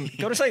 Just get him,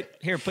 go to sleep.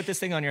 Here, put this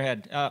thing on your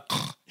head.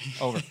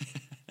 Over.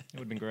 It would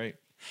have been great.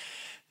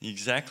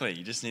 Exactly.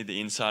 You just need the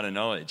insider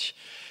knowledge.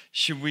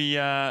 Should we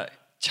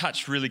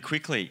touch really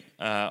quickly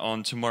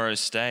on tomorrow's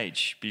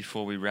stage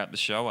before we wrap the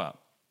show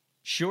up?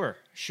 Sure.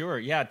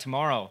 Yeah,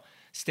 tomorrow.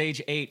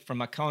 Stage 8 from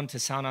Mâcon to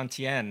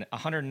Saint-Étienne,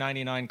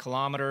 199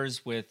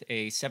 kilometers with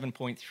a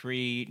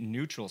 7.3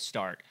 neutral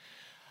start.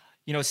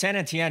 You know,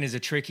 Saint-Étienne is a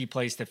tricky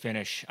place to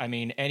finish. I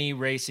mean, any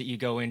race that you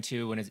go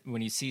into,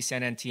 when you see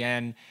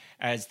Saint-Étienne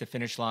as the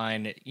finish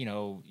line, you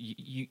know,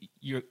 you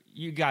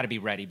got to be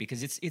ready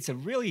because it's a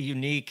really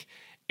unique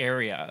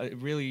area, a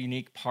really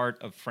unique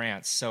part of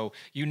France. So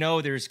you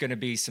know there's going to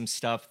be some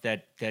stuff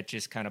that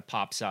just kind of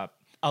pops up.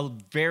 A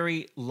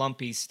very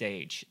lumpy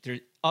stage.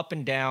 They're up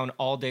and down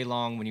all day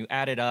long. When you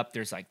add it up,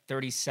 there's like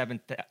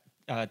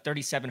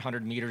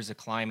 3,700 meters of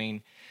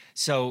climbing.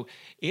 So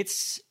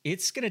it's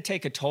going to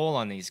take a toll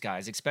on these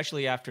guys,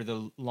 especially after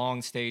the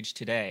long stage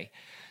today.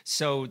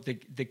 So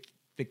the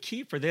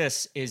key for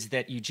this is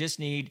that you just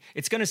need,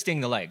 it's going to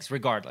sting the legs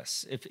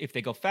regardless. If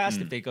they go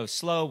fast, if they go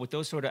slow, with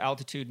those sort of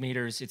altitude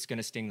meters, it's going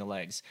to sting the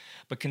legs.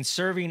 But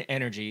conserving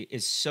energy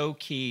is so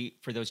key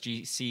for those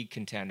GC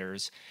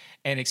contenders,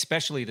 and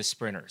especially the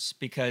sprinters,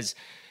 because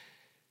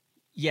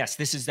yes,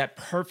 this is that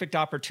perfect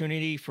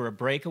opportunity for a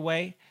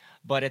breakaway,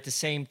 but at the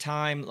same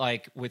time,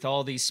 like with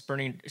all these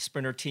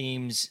sprinter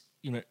teams,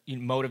 you know,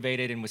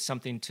 motivated and with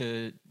something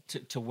to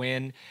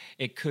win,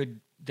 it could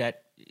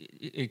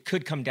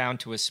come down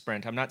to a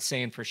sprint. I'm not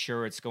saying for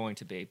sure it's going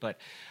to be, but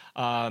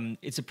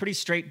it's a pretty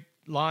straight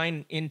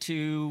line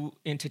into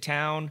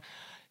town,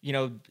 you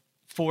know,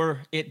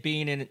 for it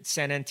being in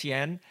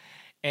Saint-Étienne.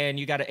 And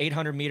you got an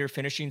 800-meter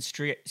finishing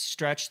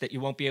stretch that you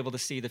won't be able to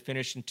see the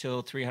finish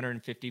until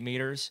 350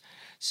 meters.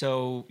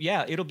 So,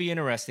 yeah, it'll be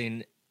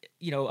interesting.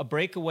 You know, a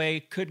breakaway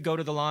could go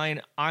to the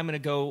line. I'm going to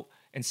go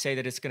and say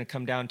that it's going to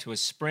come down to a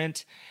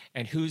sprint.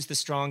 And who's the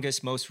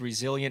strongest, most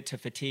resilient to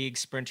fatigue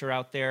sprinter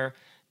out there?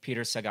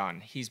 Peter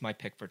Sagan. He's my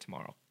pick for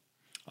tomorrow.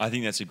 I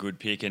think that's a good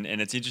pick. And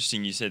it's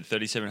interesting, you said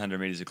 3,700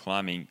 meters of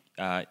climbing.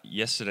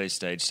 Yesterday's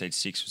stage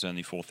 6, was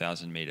only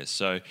 4,000 meters.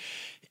 So,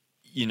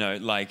 you know,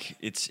 like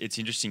it's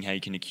interesting how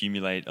you can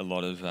accumulate a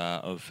lot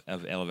of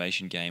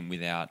elevation gain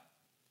without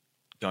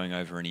going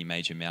over any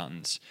major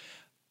mountains.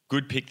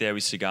 Good pick there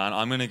with Sagan.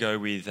 I'm going to go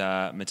with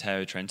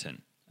Matteo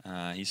Trentin.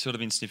 He's sort of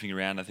been sniffing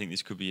around. I think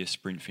this could be a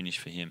sprint finish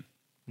for him.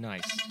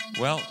 Nice.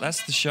 Well,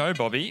 that's the show,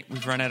 Bobby.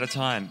 We've run out of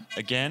time.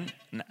 Again,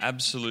 an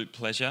absolute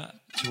pleasure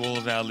to all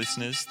of our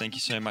listeners. Thank you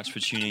so much for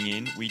tuning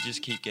in. We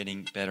just keep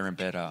getting better and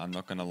better, I'm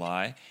not going to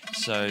lie.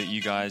 So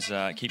you guys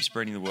keep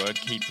spreading the word,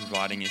 keep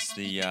providing us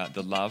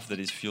the love that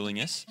is fueling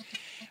us.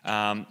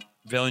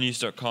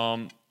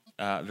 VeloNews.com,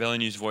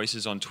 VeloNews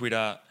Voices on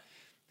Twitter.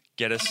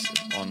 Get us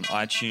on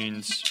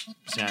iTunes,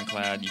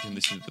 SoundCloud. You can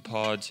listen to the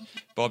pod.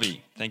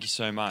 Bobby, thank you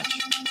so much.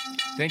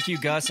 Thank you,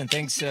 Gus, and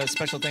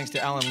special thanks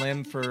to Alan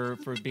Lim for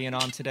being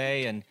on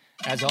today. And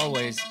as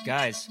always,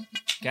 guys,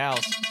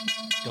 gals,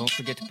 don't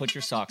forget to put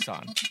your socks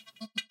on.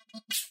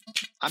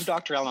 I'm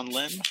Dr. Alan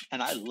Lim,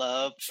 and I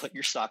love Put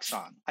Your Socks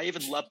On. I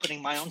even love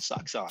putting my own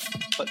socks on,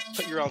 but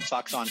put your own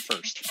socks on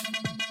first.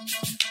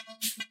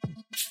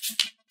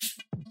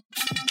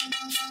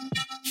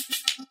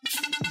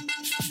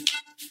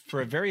 For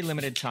a very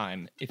limited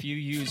time, if you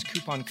use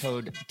coupon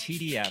code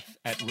TDF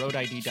at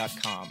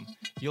roadid.com,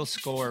 you'll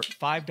score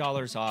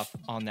 $5 off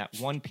on that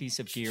one piece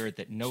of gear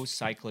that no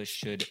cyclist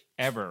should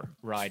ever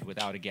ride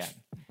without again.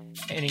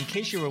 And in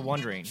case you were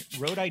wondering,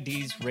 Road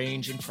IDs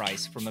range in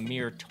price from a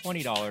mere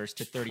 $20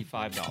 to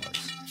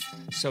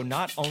 $35. So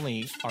not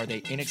only are they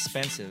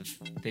inexpensive,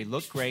 they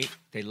look great,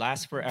 they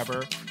last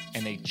forever,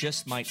 and they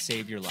just might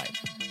save your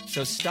life.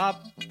 So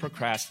stop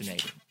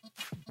procrastinating.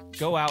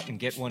 Go out and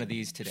get one of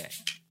these today.